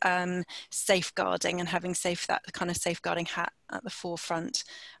as safeguarding and having that kind of safeguarding hat at the forefront,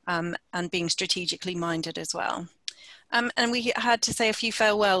 and being strategically minded as well. And we had to say a few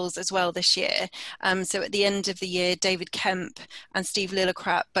farewells as well this year. So at the end of the year, David Kemp and Steve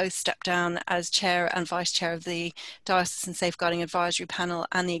Lillicrap both stepped down as chair and vice chair of the Diocesan Safeguarding Advisory Panel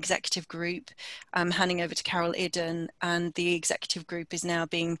and the executive group, handing over to Carol Idden. And the executive group is now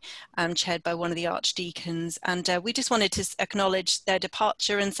being chaired by one of the archdeacons. And we just wanted to acknowledge their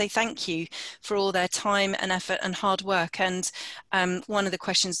departure and say thank you for all their time and effort and hard work. And one of the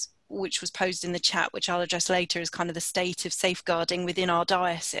questions which was posed in the chat, which I'll address later, is kind of the state of safeguarding within our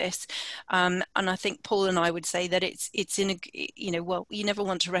diocese. And I think Paul and I would say that it's in a, well, you never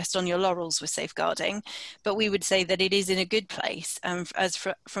want to rest on your laurels with safeguarding, but we would say that it is in a good place.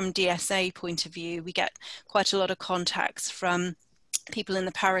 From DSA point of view, we get quite a lot of contacts from people in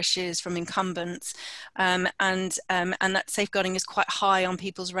the parishes, from incumbents, and that safeguarding is quite high on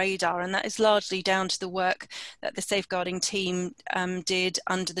people's radar, and that is largely down to the work that the safeguarding team did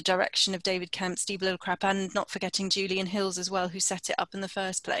under the direction of David Kemp, Steve Lillicrap, and not forgetting Julian Hills as well, who set it up in the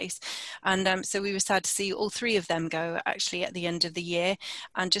first place. And so we were sad to see all three of them go actually at the end of the year,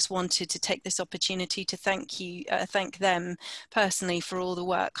 and just wanted to take this opportunity to thank them personally for all the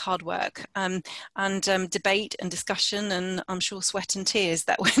work, hard work, and debate and discussion, and I'm sure sweat and tears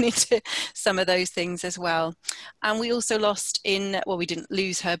that went into some of those things as well. And we also lost well, we didn't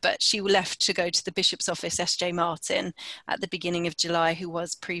lose her, but she left to go to the Bishop's office, SJ Martin, at the beginning of July, who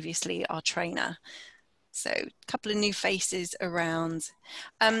was previously our trainer. So a couple of new faces around.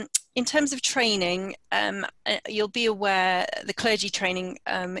 In terms of training, you'll be aware the clergy training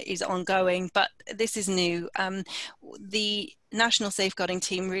is ongoing, but this is new. The National Safeguarding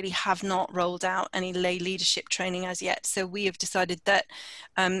Team really have not rolled out any lay leadership training as yet. So we have decided that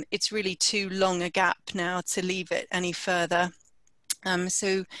it's really too long a gap now to leave it any further.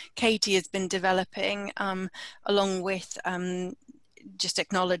 So Katie has been developing, along with just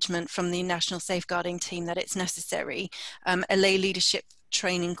acknowledgement from the National Safeguarding Team that it's necessary, a lay leadership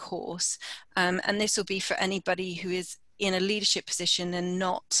training course. And this will be for anybody who is in a leadership position and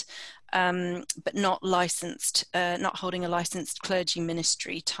but not licensed, not holding a licensed clergy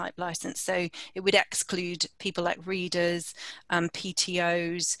ministry type license. So it would exclude people like readers,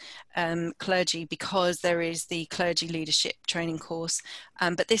 PTOs, clergy, because there is the clergy leadership training course.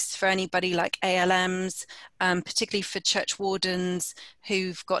 But this is for anybody like ALMs, particularly for church wardens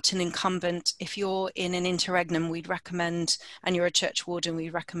who've got an incumbent. If you're in an interregnum, we'd recommend, and you're a church warden, we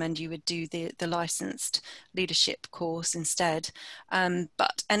recommend you would do the licensed leadership course instead.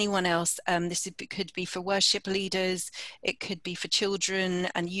 But anyone else, this could be for worship leaders, it could be for children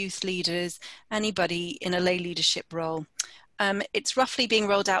and youth leaders, anybody in a lay leadership role. It's roughly being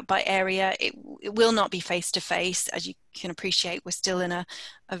rolled out by area. It will not be face-to-face. As you can appreciate, we're still in a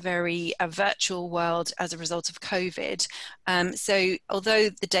very virtual world as a result of COVID. So although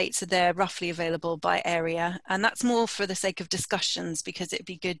the dates are there, roughly available by area, and that's more for the sake of discussions, because it'd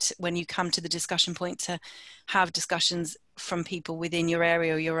be good when you come to the discussion point to have discussions from people within your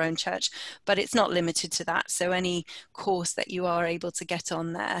area or your own church, but it's not limited to that. So any course that you are able to get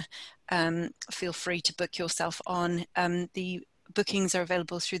on there, feel free to book yourself on. The bookings are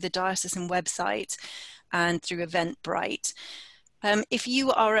available through the diocesan website and through Eventbrite. If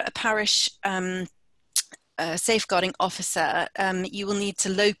you are at a parish safeguarding officer, you will need to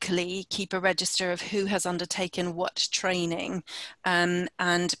locally keep a register of who has undertaken what training,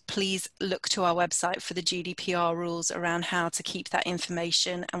 and please look to our website for the GDPR rules around how to keep that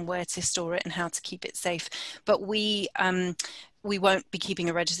information and where to store it and how to keep it safe. But we won't be keeping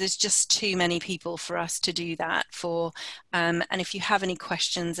a register. There's just too many people for us to do that for. And if you have any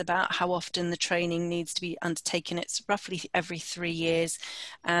questions about how often the training needs to be undertaken, it's roughly every 3 years.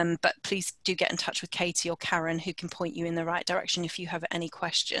 But please do get in touch with Katie or Karen, who can point you in the right direction if you have any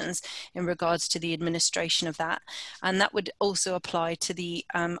questions in regards to the administration of that. And that would also apply to the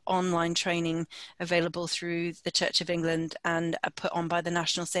online training available through the Church of England and put on by the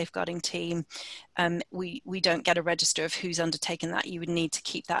National Safeguarding Team. We don't get a register of who's undertaken that. You would need to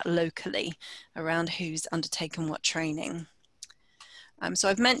keep that locally around who's undertaken what training. So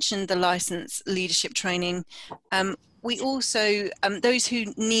I've mentioned the license leadership training. We also, those who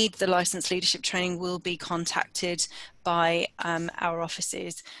need the license leadership training will be contacted by our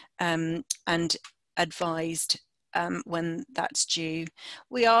offices and advised when that's due.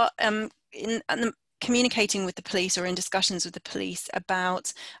 We are communicating with the police or in discussions with the police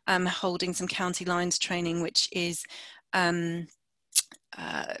about holding some county lines training, which is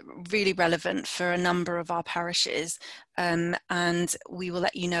really relevant for a number of our parishes, and we will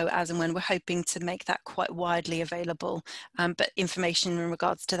let you know as and when. We're hoping to make that quite widely available, but information in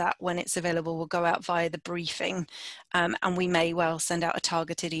regards to that when it's available will go out via the briefing, and we may well send out a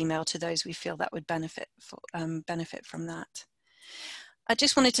targeted email to those we feel that would benefit from that. I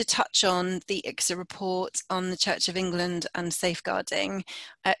just wanted to touch on the ICSA report on the Church of England and safeguarding.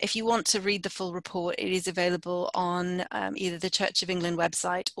 If you want to read the full report, it is available on either the Church of England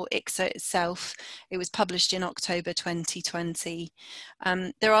website or ICSA itself. It was published in October 2020.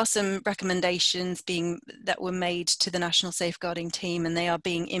 There are some recommendations that were made to the National Safeguarding Team, and they are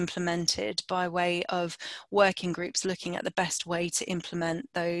being implemented by way of working groups looking at the best way to implement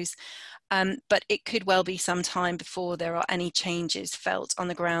those. But it could well be some time before there are any changes felt on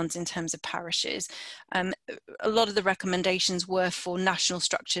the grounds in terms of parishes. A lot of the recommendations were for national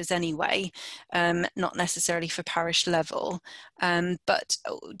structures anyway, not necessarily for parish level. But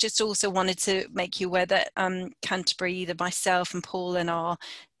just also wanted to make you aware that Canterbury, either myself and Paul and our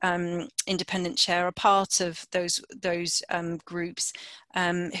independent chair are part of those groups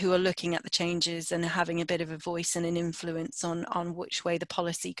who are looking at the changes and having a bit of a voice and an influence on which way the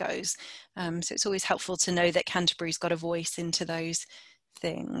policy goes. So it's always helpful to know that Canterbury's got a voice into those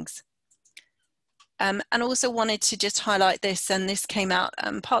things. And also wanted to just highlight this, and this came out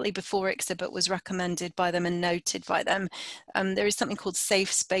partly before ICSA, but was recommended by them and noted by them. There is something called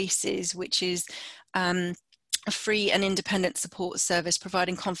Safe Spaces, which is a free and independent support service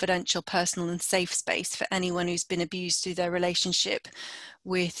providing confidential, personal and safe space for anyone who's been abused through their relationship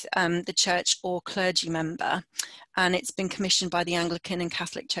with the church or clergy member. And it's been commissioned by the Anglican and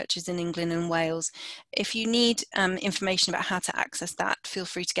Catholic churches in England and Wales. If you need information about how to access that, feel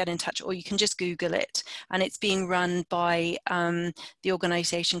free to get in touch, or you can just Google it. And it's being run by the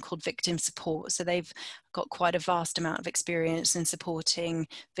organisation called Victim Support. So they've got quite a vast amount of experience in supporting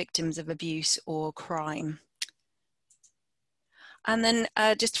victims of abuse or crime. And then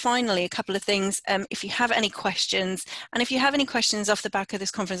just finally, a couple of things. If you have any questions, and if you have any questions off the back of this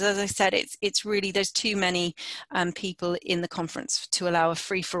conference, as I said, it's really, there's too many people in the conference to allow a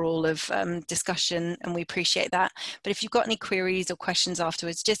free-for-all of discussion, and we appreciate that. But if you've got any queries or questions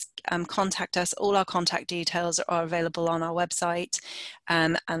afterwards, just contact us. All our contact details are available on our website.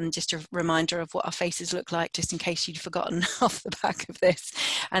 And just a reminder of what our faces look like, just in case you'd forgotten off the back of this.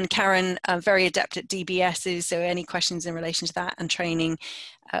 And Karen, very adept at DBSs, so any questions in relation to that and training,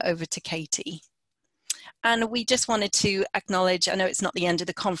 over to Katie. And we just wanted to acknowledge, I know it's not the end of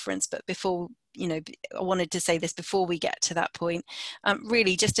the conference, but before, I wanted to say this before we get to that point,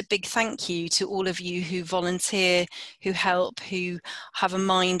 really just a big thank you to all of you who volunteer, who help, who have a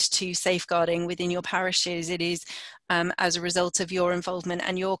mind to safeguarding within your parishes. It is as a result of your involvement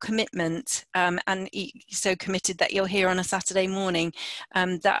and your commitment, and so committed that you're here on a Saturday morning,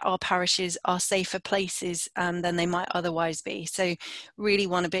 that our parishes are safer places than they might otherwise be. So really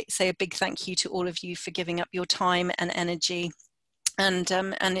want to say a big thank you to all of you for giving up your time and energy. And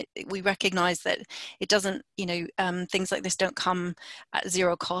we recognise that it doesn't, things like this don't come at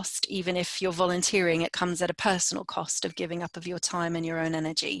zero cost. Even if you're volunteering, it comes at a personal cost of giving up of your time and your own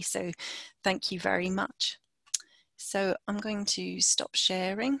energy. So thank you very much. So I'm going to stop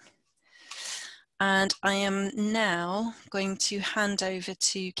sharing. And I am now going to hand over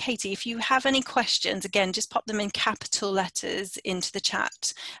to Katie. If you have any questions, again, just pop them in capital letters into the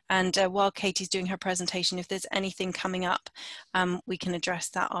chat. And while Katie's doing her presentation, if there's anything coming up, we can address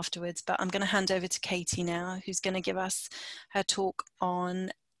that afterwards. But I'm going to hand over to Katie now, who's going to give us her talk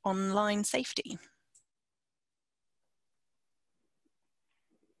on online safety.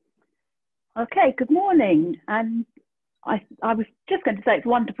 Okay, good morning. And I was just going to say it's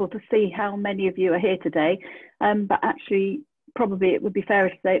wonderful to see how many of you are here today, but actually probably it would be fairer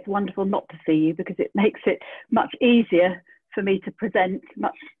to say it's wonderful not to see you, because it makes it much easier for me to present,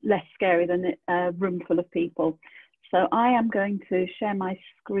 much less scary than a room full of people. So I am going to share my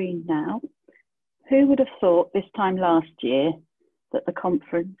screen now. Who would have thought this time last year that the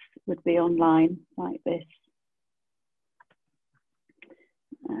conference would be online like this?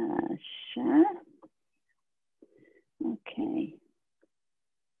 Share. Okay.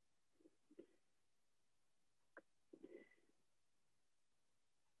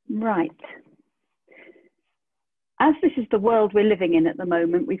 Right. As this is the world we're living in at the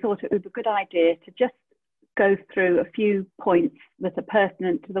moment, we thought it would be a good idea to just go through a few points that are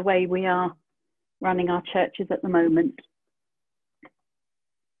pertinent to the way we are running our churches at the moment.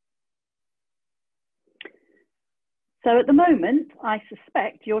 So at the moment, I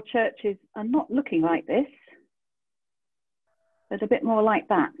suspect your churches are not looking like this. But a bit more like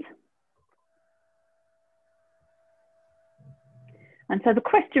that. And so the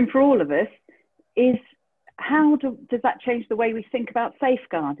question for all of us is, how does that change the way we think about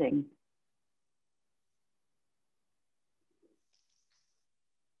safeguarding?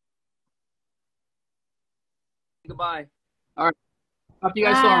 Goodbye. All right. Talk to you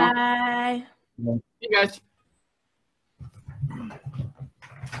guys tomorrow. Bye. See you guys.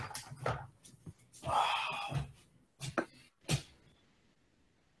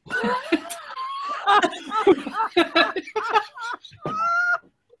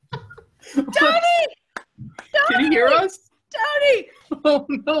 Tony! Can you hear us? Tony! Oh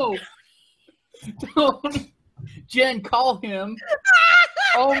no! Don't. Jen, call him.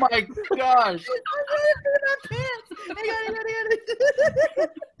 Oh my gosh!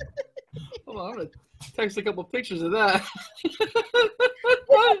 Hold on, I'm gonna text a couple pictures of that.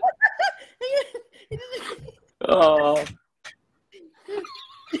 Oh.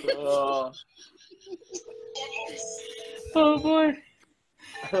 Oh. Oh boy.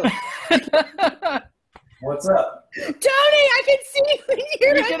 What's up? Tony, I can see you when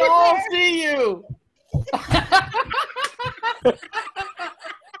you're We can all see you.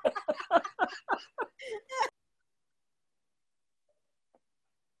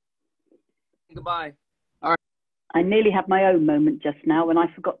 Goodbye. All right. I nearly had my own moment just now when I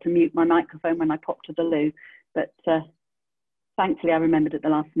forgot to mute my microphone when I popped to the loo, but thankfully I remembered at the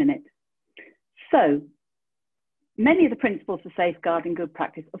last minute. So, many of the principles for safeguarding good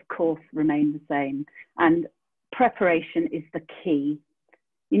practice, of course, remain the same, and preparation is the key.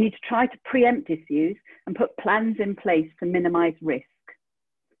 You need to try to preempt issues and put plans in place to minimize risk,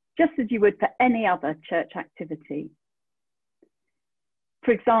 just as you would for any other church activity.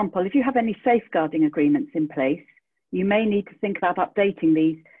 For example, if you have any safeguarding agreements in place, you may need to think about updating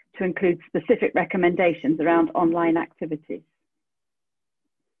these to include specific recommendations around online activities.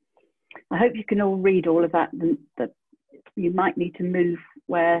 I hope you can all read all of that, that you might need to move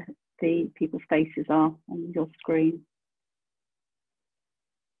where the people's faces are on your screen.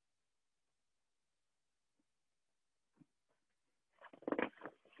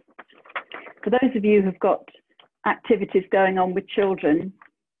 For those of you who've got activities going on with children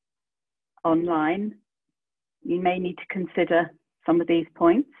online, you may need to consider some of these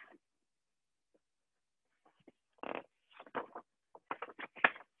points.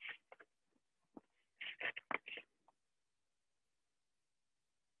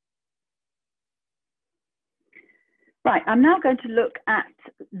 Right, I'm now going to look at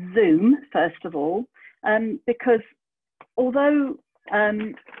Zoom, first of all, because although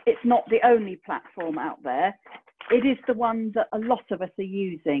it's not the only platform out there, it is the one that a lot of us are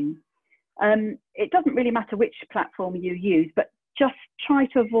using. It doesn't really matter which platform you use, but just try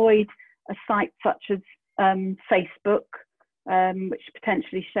to avoid a site such as Facebook, which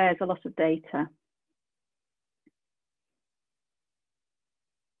potentially shares a lot of data.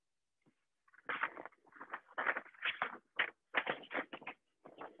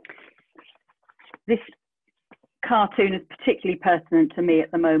 This cartoon is particularly pertinent to me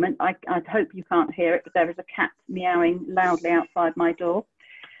at the moment. I hope you can't hear it, but there is a cat meowing loudly outside my door.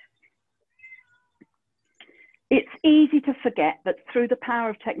 It's easy to forget that through the power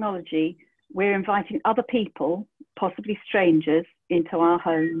of technology, we're inviting other people, possibly strangers, into our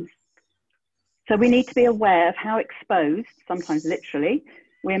homes. So we need to be aware of how exposed, sometimes literally,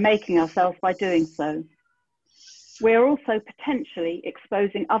 we're making ourselves by doing so. We're also potentially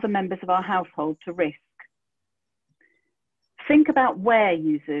exposing other members of our household to risk. Think about where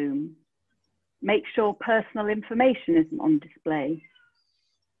you Zoom. Make sure personal information isn't on display.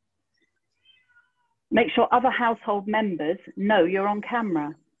 Make sure other household members know you're on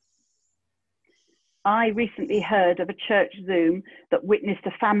camera. I recently heard of a church Zoom that witnessed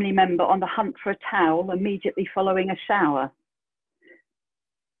a family member on the hunt for a towel immediately following a shower.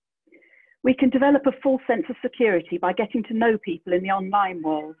 We can develop a full sense of security by getting to know people in the online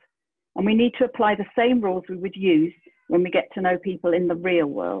world, and we need to apply the same rules we would use when we get to know people in the real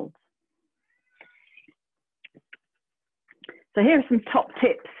world. So here are some top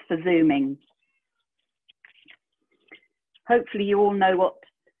tips for Zooming. Hopefully you all know what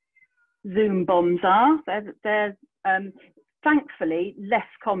Zoom bombs are. They're thankfully less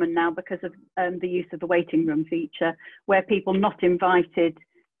common now because of the use of the waiting room feature, where people not invited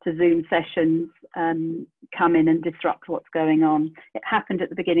to Zoom sessions come in and disrupt what's going on. It happened at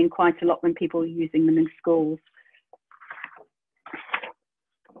the beginning quite a lot when people were using them in schools.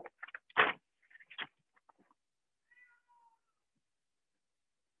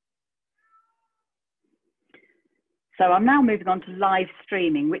 So I'm now moving on to live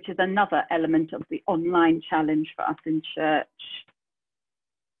streaming, which is another element of the online challenge for us in church.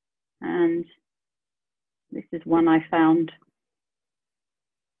 And this is one I found.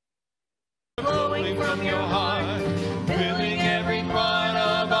 Flowing from your heart, filling every part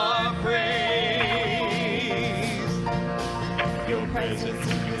of our praise. Your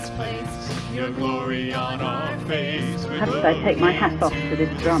presence in this place, your glory on our face. Haven't I take my hat off to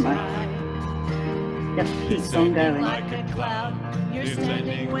this drummer? Just keeps on going. Like a cloud, you're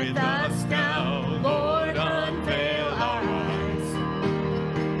standing with us now. Lord, unveil our eyes.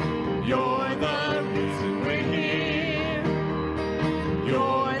 You're the reason we're here.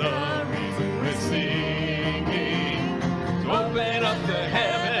 You're the reason we're singing. So open up the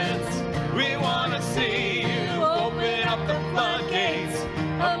heavens, we want to see you. Open up the floodgates,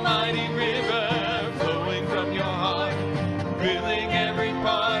 a mighty river flowing from your heart, filling every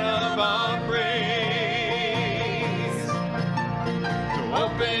part of our praise.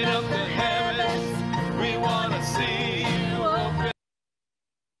 Open up the heavens, we want to see you. Open,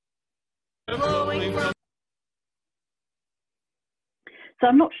 flowing from. So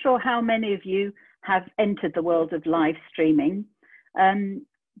I'm not sure how many of you have entered the world of live streaming,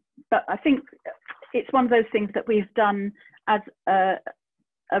 but I think it's one of those things that we've done as a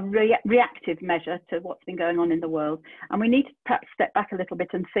reactive measure to what's been going on in the world. And we need to perhaps step back a little bit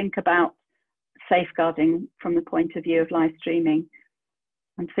and think about safeguarding from the point of view of live streaming,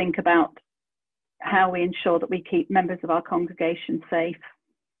 and think about how we ensure that we keep members of our congregation safe.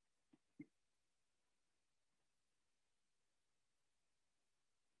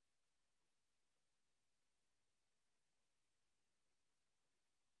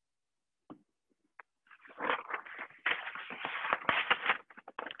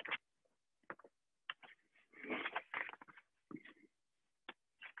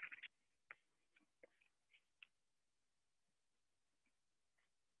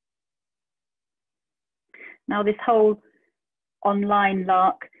 Now, this whole online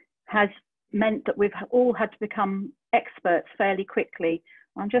lark has meant that we've all had to become experts fairly quickly.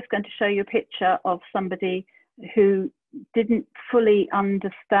 I'm just going to show you a picture of somebody who didn't fully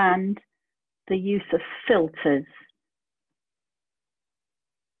understand the use of filters.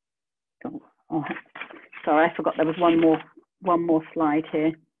 Oh, sorry, I forgot there was one more slide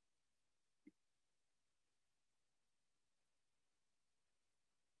here.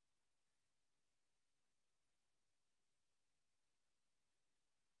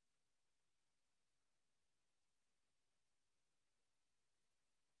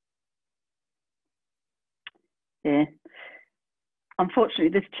 Here. Unfortunately,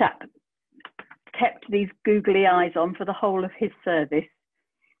 this chap kept these googly eyes on for the whole of his service.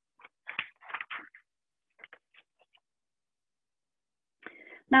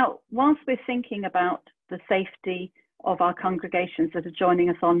 Now, whilst we're thinking about the safety of our congregations that are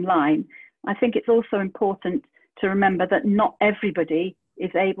joining us online, I think it's also important to remember that not everybody is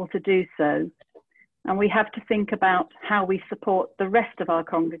able to do so. And we have to think about how we support the rest of our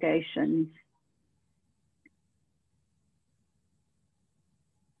congregations.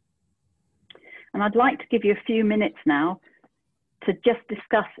 And I'd like to give you a few minutes now to just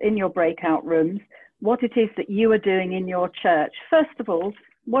discuss in your breakout rooms what it is that you are doing in your church. First of all,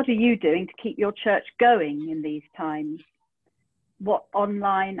 what are you doing to keep your church going in these times? What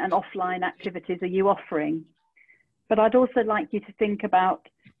online and offline activities are you offering? But I'd also like you to think about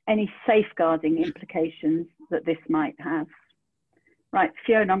any safeguarding implications that this might have. Right,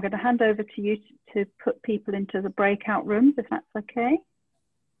 Fiona, I'm going to hand over to you to put people into the breakout rooms, if that's okay.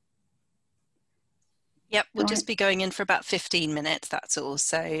 Yep, we'll just be going in for about 15 minutes, that's all.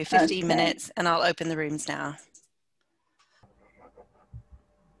 So 15 minutes, and I'll open the rooms now.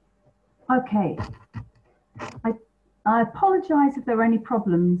 Okay. I apologise if there are any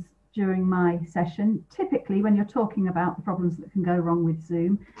problems during my session. Typically, when you're talking about the problems that can go wrong with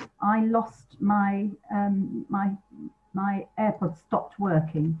Zoom, I lost my my AirPods stopped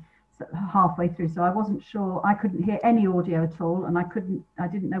working halfway through, so I wasn't sure. I couldn't hear any audio at all, and I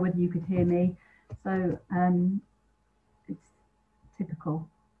didn't know whether you could hear me. So it's typical.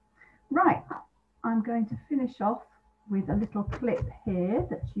 Right, I'm going to finish off with a little clip here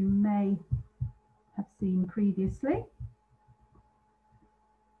that you may have seen previously.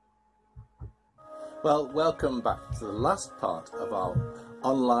 Well, welcome back to the last part of our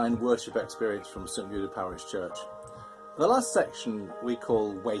online worship experience from St Judah Parish Church. The last section we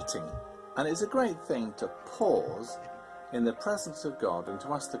call waiting, and it's a great thing to pause in the presence of God and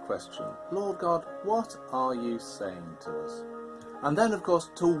to ask the question, Lord God, what are you saying to us? And then, of course,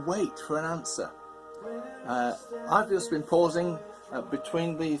 to wait for an answer. I've just been pausing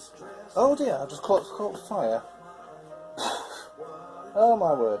between these. Oh dear, I just caught fire. Oh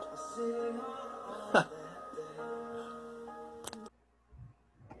my word.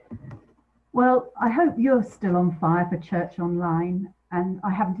 Well, I hope you're still on fire for Church Online, and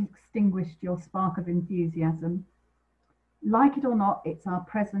I haven't extinguished your spark of enthusiasm. Like it or not, it's our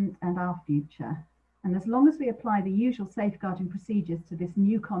present and our future. And as long as we apply the usual safeguarding procedures to this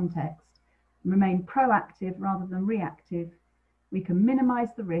new context and remain proactive rather than reactive, we can minimise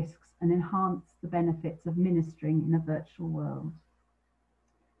the risks and enhance the benefits of ministering in a virtual world.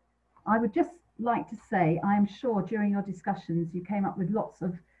 I would just like to say, I am sure during your discussions you came up with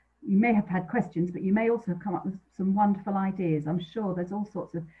you may have had questions, but you may also have come up with some wonderful ideas. I'm sure there's all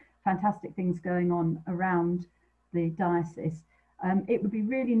sorts of fantastic things going on around the diocese. It would be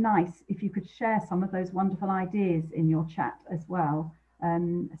really nice if you could share some of those wonderful ideas in your chat as well,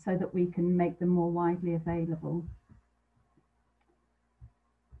 so that we can make them more widely available.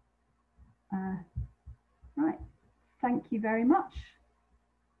 Right, thank you very much.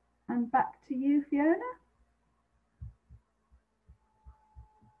 And back to you, Fiona.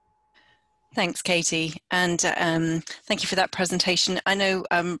 Thanks, Katie, and thank you for that presentation. I know,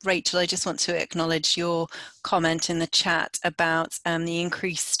 Rachel, I just want to acknowledge your comment in the chat about the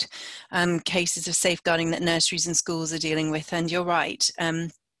increased cases of safeguarding that nurseries and schools are dealing with, and you're right.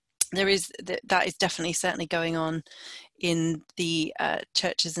 That is definitely certainly going on in the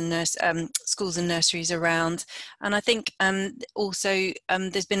churches and schools and nurseries around. And I think also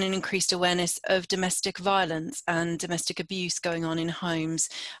there's been an increased awareness of domestic violence and domestic abuse going on in homes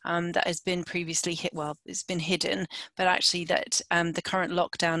that has been previously it's been hidden, but actually that the current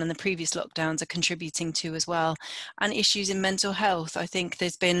lockdown and the previous lockdowns are contributing to as well. And issues in mental health. I think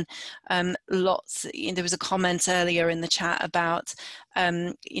there's been lots, there was a comment earlier in the chat about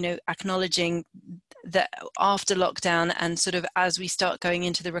acknowledging that after lockdown and sort of as we start going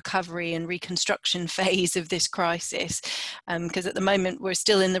into the recovery and reconstruction phase of this crisis, because at the moment we're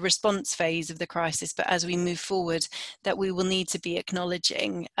still in the response phase of the crisis, but as we move forward, that we will need to be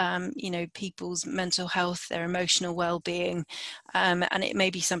acknowledging people's mental health, their emotional well-being, and it may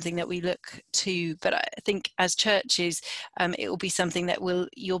be something that we look to, but I think as churches it will be something that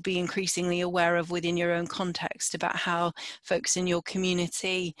you'll be increasingly aware of within your own context about how folks in your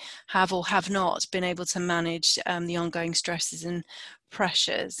community have or have not been able to manage the ongoing stresses and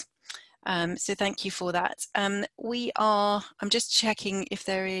pressures. So thank you for that. I'm just checking if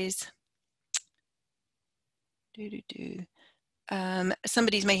there is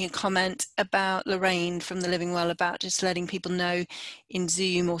somebody's making a comment about Lorraine from the Living Well about just letting people know in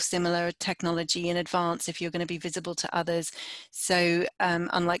Zoom or similar technology in advance if you're going to be visible to others. So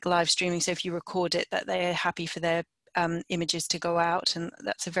unlike live streaming, so if you record it, that they're happy for their images to go out, and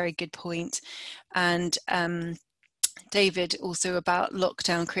that's a very good point. And David also about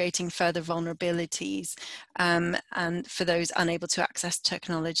lockdown creating further vulnerabilities and for those unable to access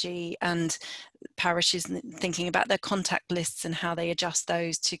technology, and parishes thinking about their contact lists and how they adjust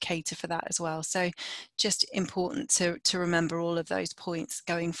those to cater for that as well. So just important to remember all of those points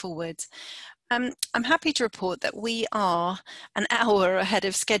going forward. I'm happy to report that we are an hour ahead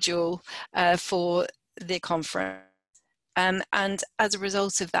of schedule for the conference. And as a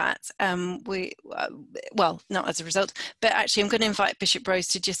result of that, well, not as a result, but actually I'm going to invite Bishop Rose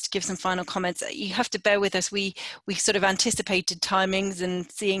to just give some final comments. You have to bear with us. We sort of anticipated timings and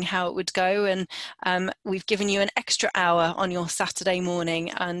seeing how it would go, and we've given you an extra hour on your Saturday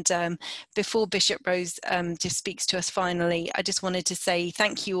morning. And before Bishop Rose just speaks to us finally, I just wanted to say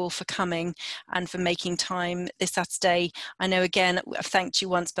thank you all for coming and for making time this Saturday. I know, again, I've thanked you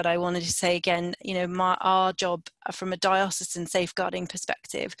once, but I wanted to say again, you know, our job from a diocesan safeguarding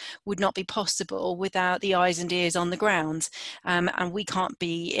perspective would not be possible without the eyes and ears on the ground, and we can't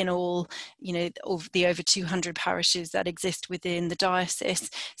be in all, you know, of the over 200 parishes that exist within the diocese.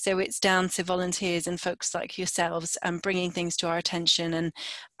 So it's down to volunteers and folks like yourselves bringing things to our attention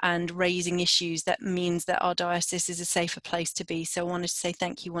and raising issues that means that our diocese is a safer place to be. So I wanted to say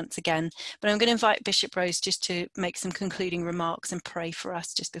thank you once again. But I'm going to invite Bishop Rose just to make some concluding remarks and pray for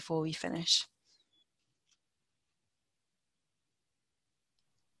us just before we finish.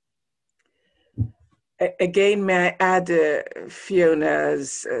 Again, may I add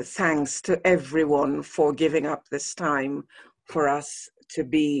Fiona's thanks to everyone for giving up this time for us to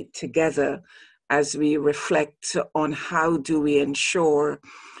be together as we reflect on how do we ensure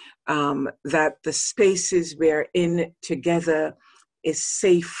that the spaces we're in together is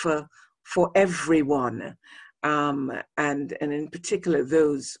safe for everyone, and in particular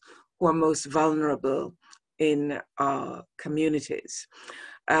those who are most vulnerable in our communities.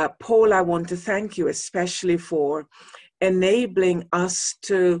 Paul, I want to thank you especially for enabling us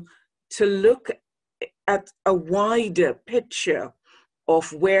to look at a wider picture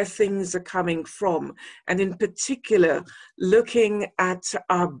of where things are coming from, and in particular, looking at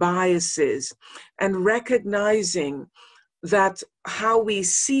our biases and recognizing that how we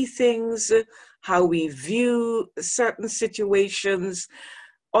see things, how we view certain situations,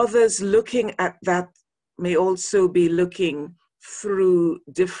 others looking at that may also be looking through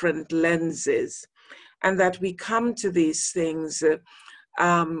different lenses, and that we come to these things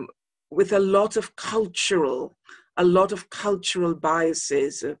with a lot of cultural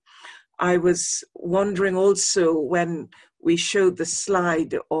biases. I was wondering also when we showed the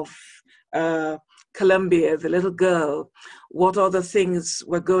slide of Columbia, the little girl, what other things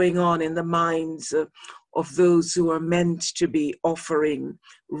were going on in the minds of those who are meant to be offering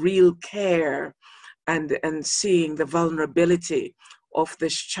real care and seeing the vulnerability of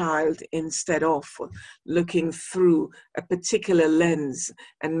this child instead of looking through a particular lens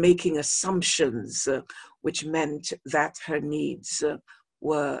and making assumptions, which meant that her needs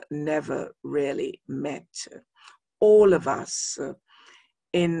were never really met. All of us,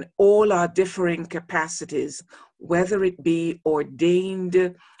 in all our differing capacities, whether it be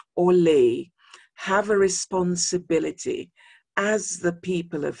ordained or lay, have a responsibility as the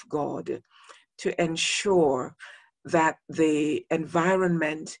people of God to ensure that the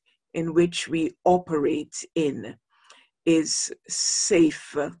environment in which we operate in is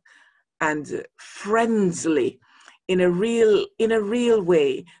safe and friendly in a real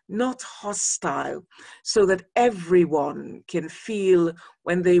way, not hostile, so that everyone can feel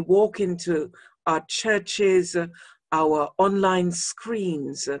when they walk into our churches, our online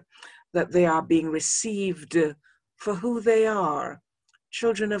screens, that they are being received for who they are,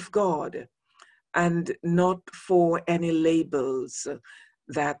 children of God, and not for any labels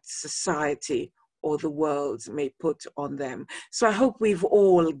that society or the world may put on them. So I hope we've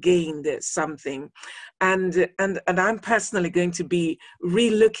all gained something. And I'm personally going to be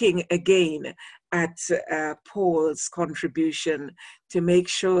re-looking again at Paul's contribution to make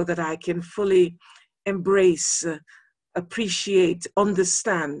sure that I can fully embrace, appreciate,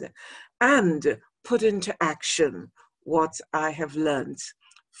 understand, and put into action what I have learned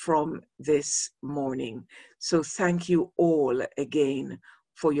from this morning. So thank you all again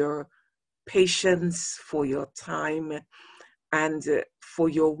for your patience, for your time, and for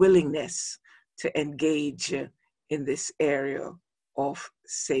your willingness to engage in this area of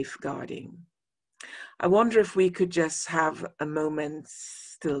safeguarding. I wonder if we could just have a moment's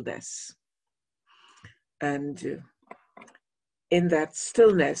stillness. And in that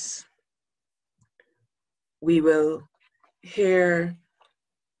stillness, we will hear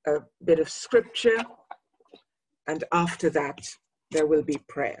a bit of scripture, and after that, there will be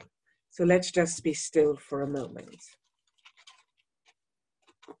prayer. So let's just be still for a moment.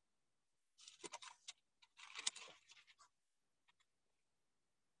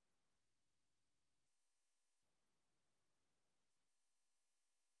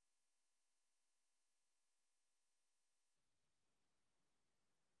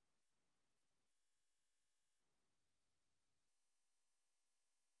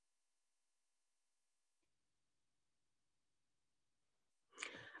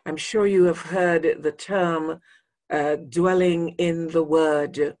 I'm sure you have heard the term dwelling in the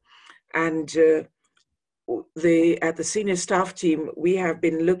Word. And at the senior staff team, we have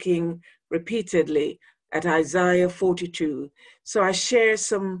been looking repeatedly at Isaiah 42. So I share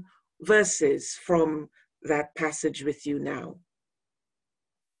some verses from that passage with you now.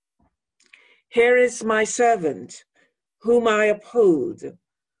 Here is my servant, whom I uphold,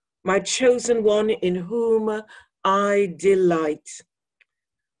 my chosen one in whom I delight.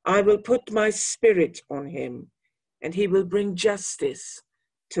 I will put my spirit on him, and he will bring justice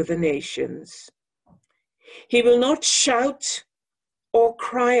to the nations. He will not shout or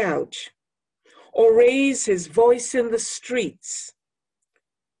cry out or raise his voice in the streets.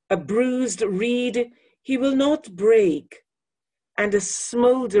 A bruised reed he will not break, and a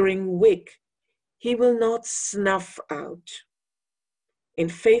smoldering wick he will not snuff out. In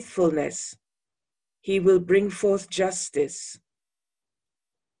faithfulness he will bring forth justice.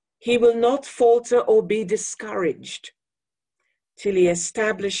 He will not falter or be discouraged till he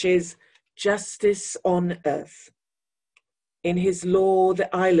establishes justice on earth. In his law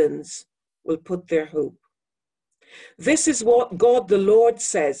the islands will put their hope. This is what God the Lord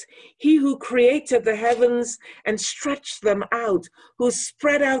says, he who created the heavens and stretched them out, who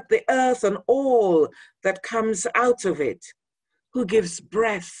spread out the earth and all that comes out of it, who gives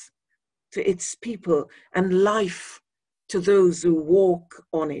breath to its people and life to those who walk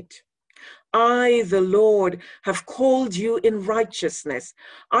on it. I, the Lord, have called you in righteousness.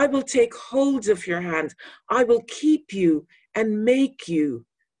 I will take hold of your hand. I will keep you and make you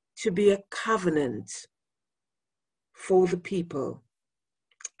to be a covenant for the people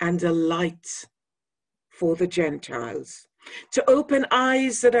and a light for the Gentiles, to open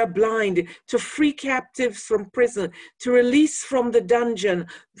eyes that are blind, to free captives from prison, to release from the dungeon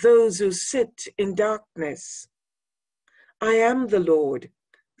those who sit in darkness. I am the Lord,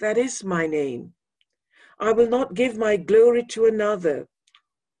 that is my name. I will not give my glory to another,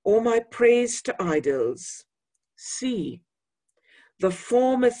 or my praise to idols. See, the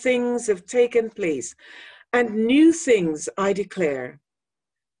former things have taken place, and new things I declare.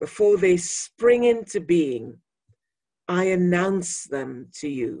 Before they spring into being, I announce them to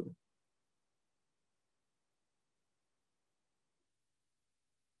you.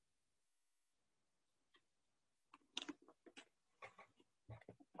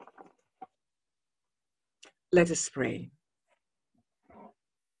 Let us pray.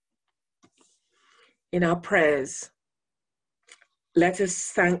 In our prayers, let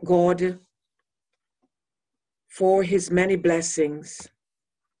us thank God for his many blessings.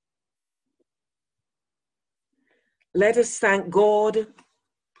 Let us thank God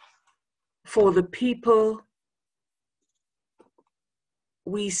for the people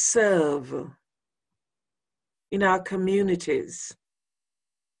we serve in our communities.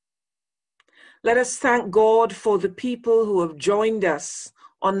 Let us thank God for the people who have joined us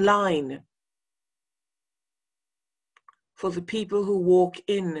online, for the people who walk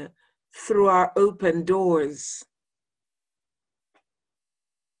in through our open doors.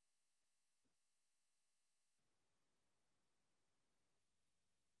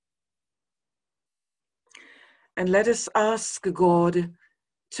 And let us ask God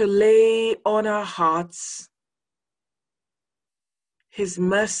to lay on our hearts his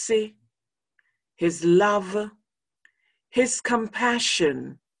mercy, his love, his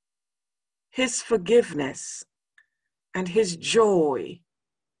compassion, his forgiveness, and his joy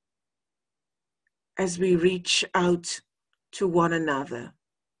as we reach out to one another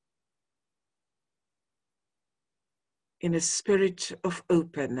in a spirit of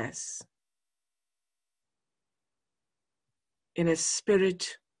openness, in a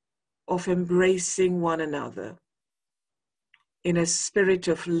spirit of embracing one another, in a spirit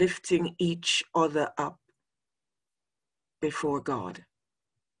of lifting each other up before God.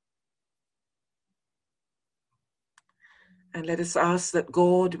 And let us ask that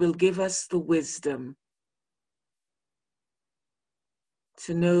God will give us the wisdom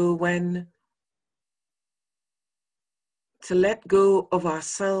to know when to let go of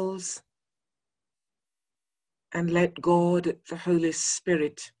ourselves and let God, the Holy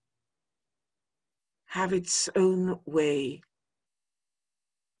Spirit, have its own way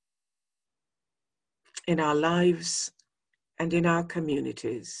in our lives and in our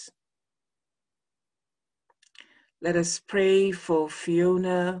communities. Let us pray for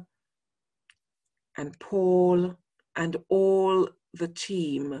Fiona and Paul and all the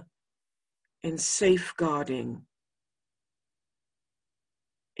team in safeguarding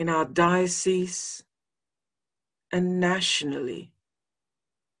in our diocese and nationally.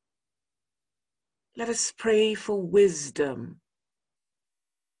 Let us pray for wisdom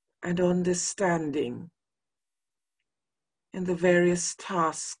and understanding in the various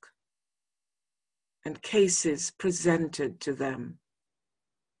tasks and cases presented to them.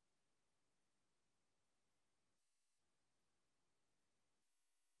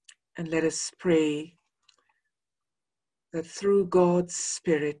 And let us pray that through God's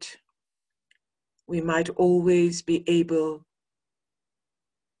Spirit, we might always be able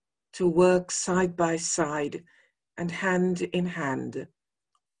to work side by side and hand in hand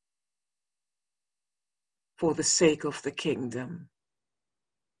for the sake of the kingdom.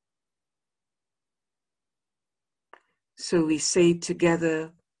 So we say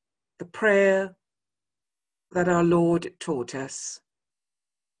together the prayer that our Lord taught us.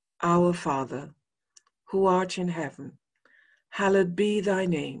 Our Father, who art in heaven, hallowed be thy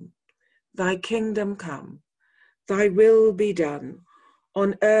name. Thy kingdom come, thy will be done,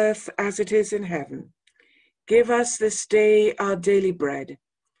 on earth as it is in heaven. Give us this day our daily bread,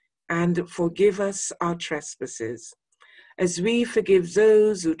 and forgive us our trespasses, as we forgive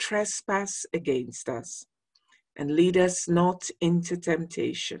those who trespass against us. And lead us not into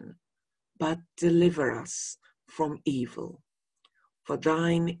temptation, but deliver us from evil. For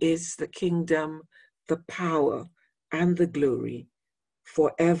thine is the kingdom, the power, and the glory,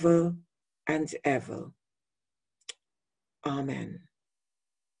 forever and ever. Amen.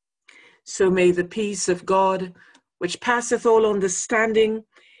 So may the peace of God, which passeth all understanding,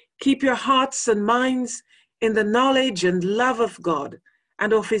 keep your hearts and minds in the knowledge and love of God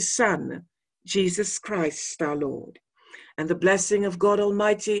and of his Son, Jesus Christ our Lord. And the blessing of God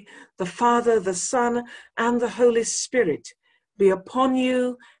Almighty, the Father, the Son, and the Holy Spirit be upon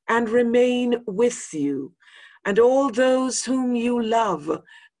you and remain with you, and all those whom you love,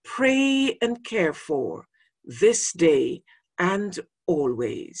 pray and care for this day and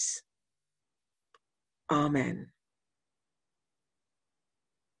always. Amen.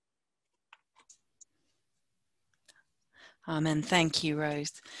 Amen. Thank you,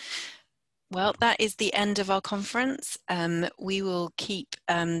 Rose. Well, that is the end of our conference. We will keep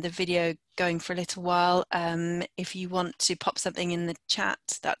the video going for a little while. If you want to pop something in the chat,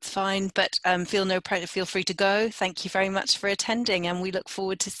 that's fine, but feel free to go. Thank you very much for attending, and we look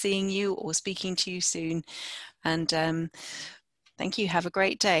forward to seeing you or speaking to you soon. And thank you. Have a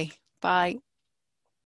great day. Bye.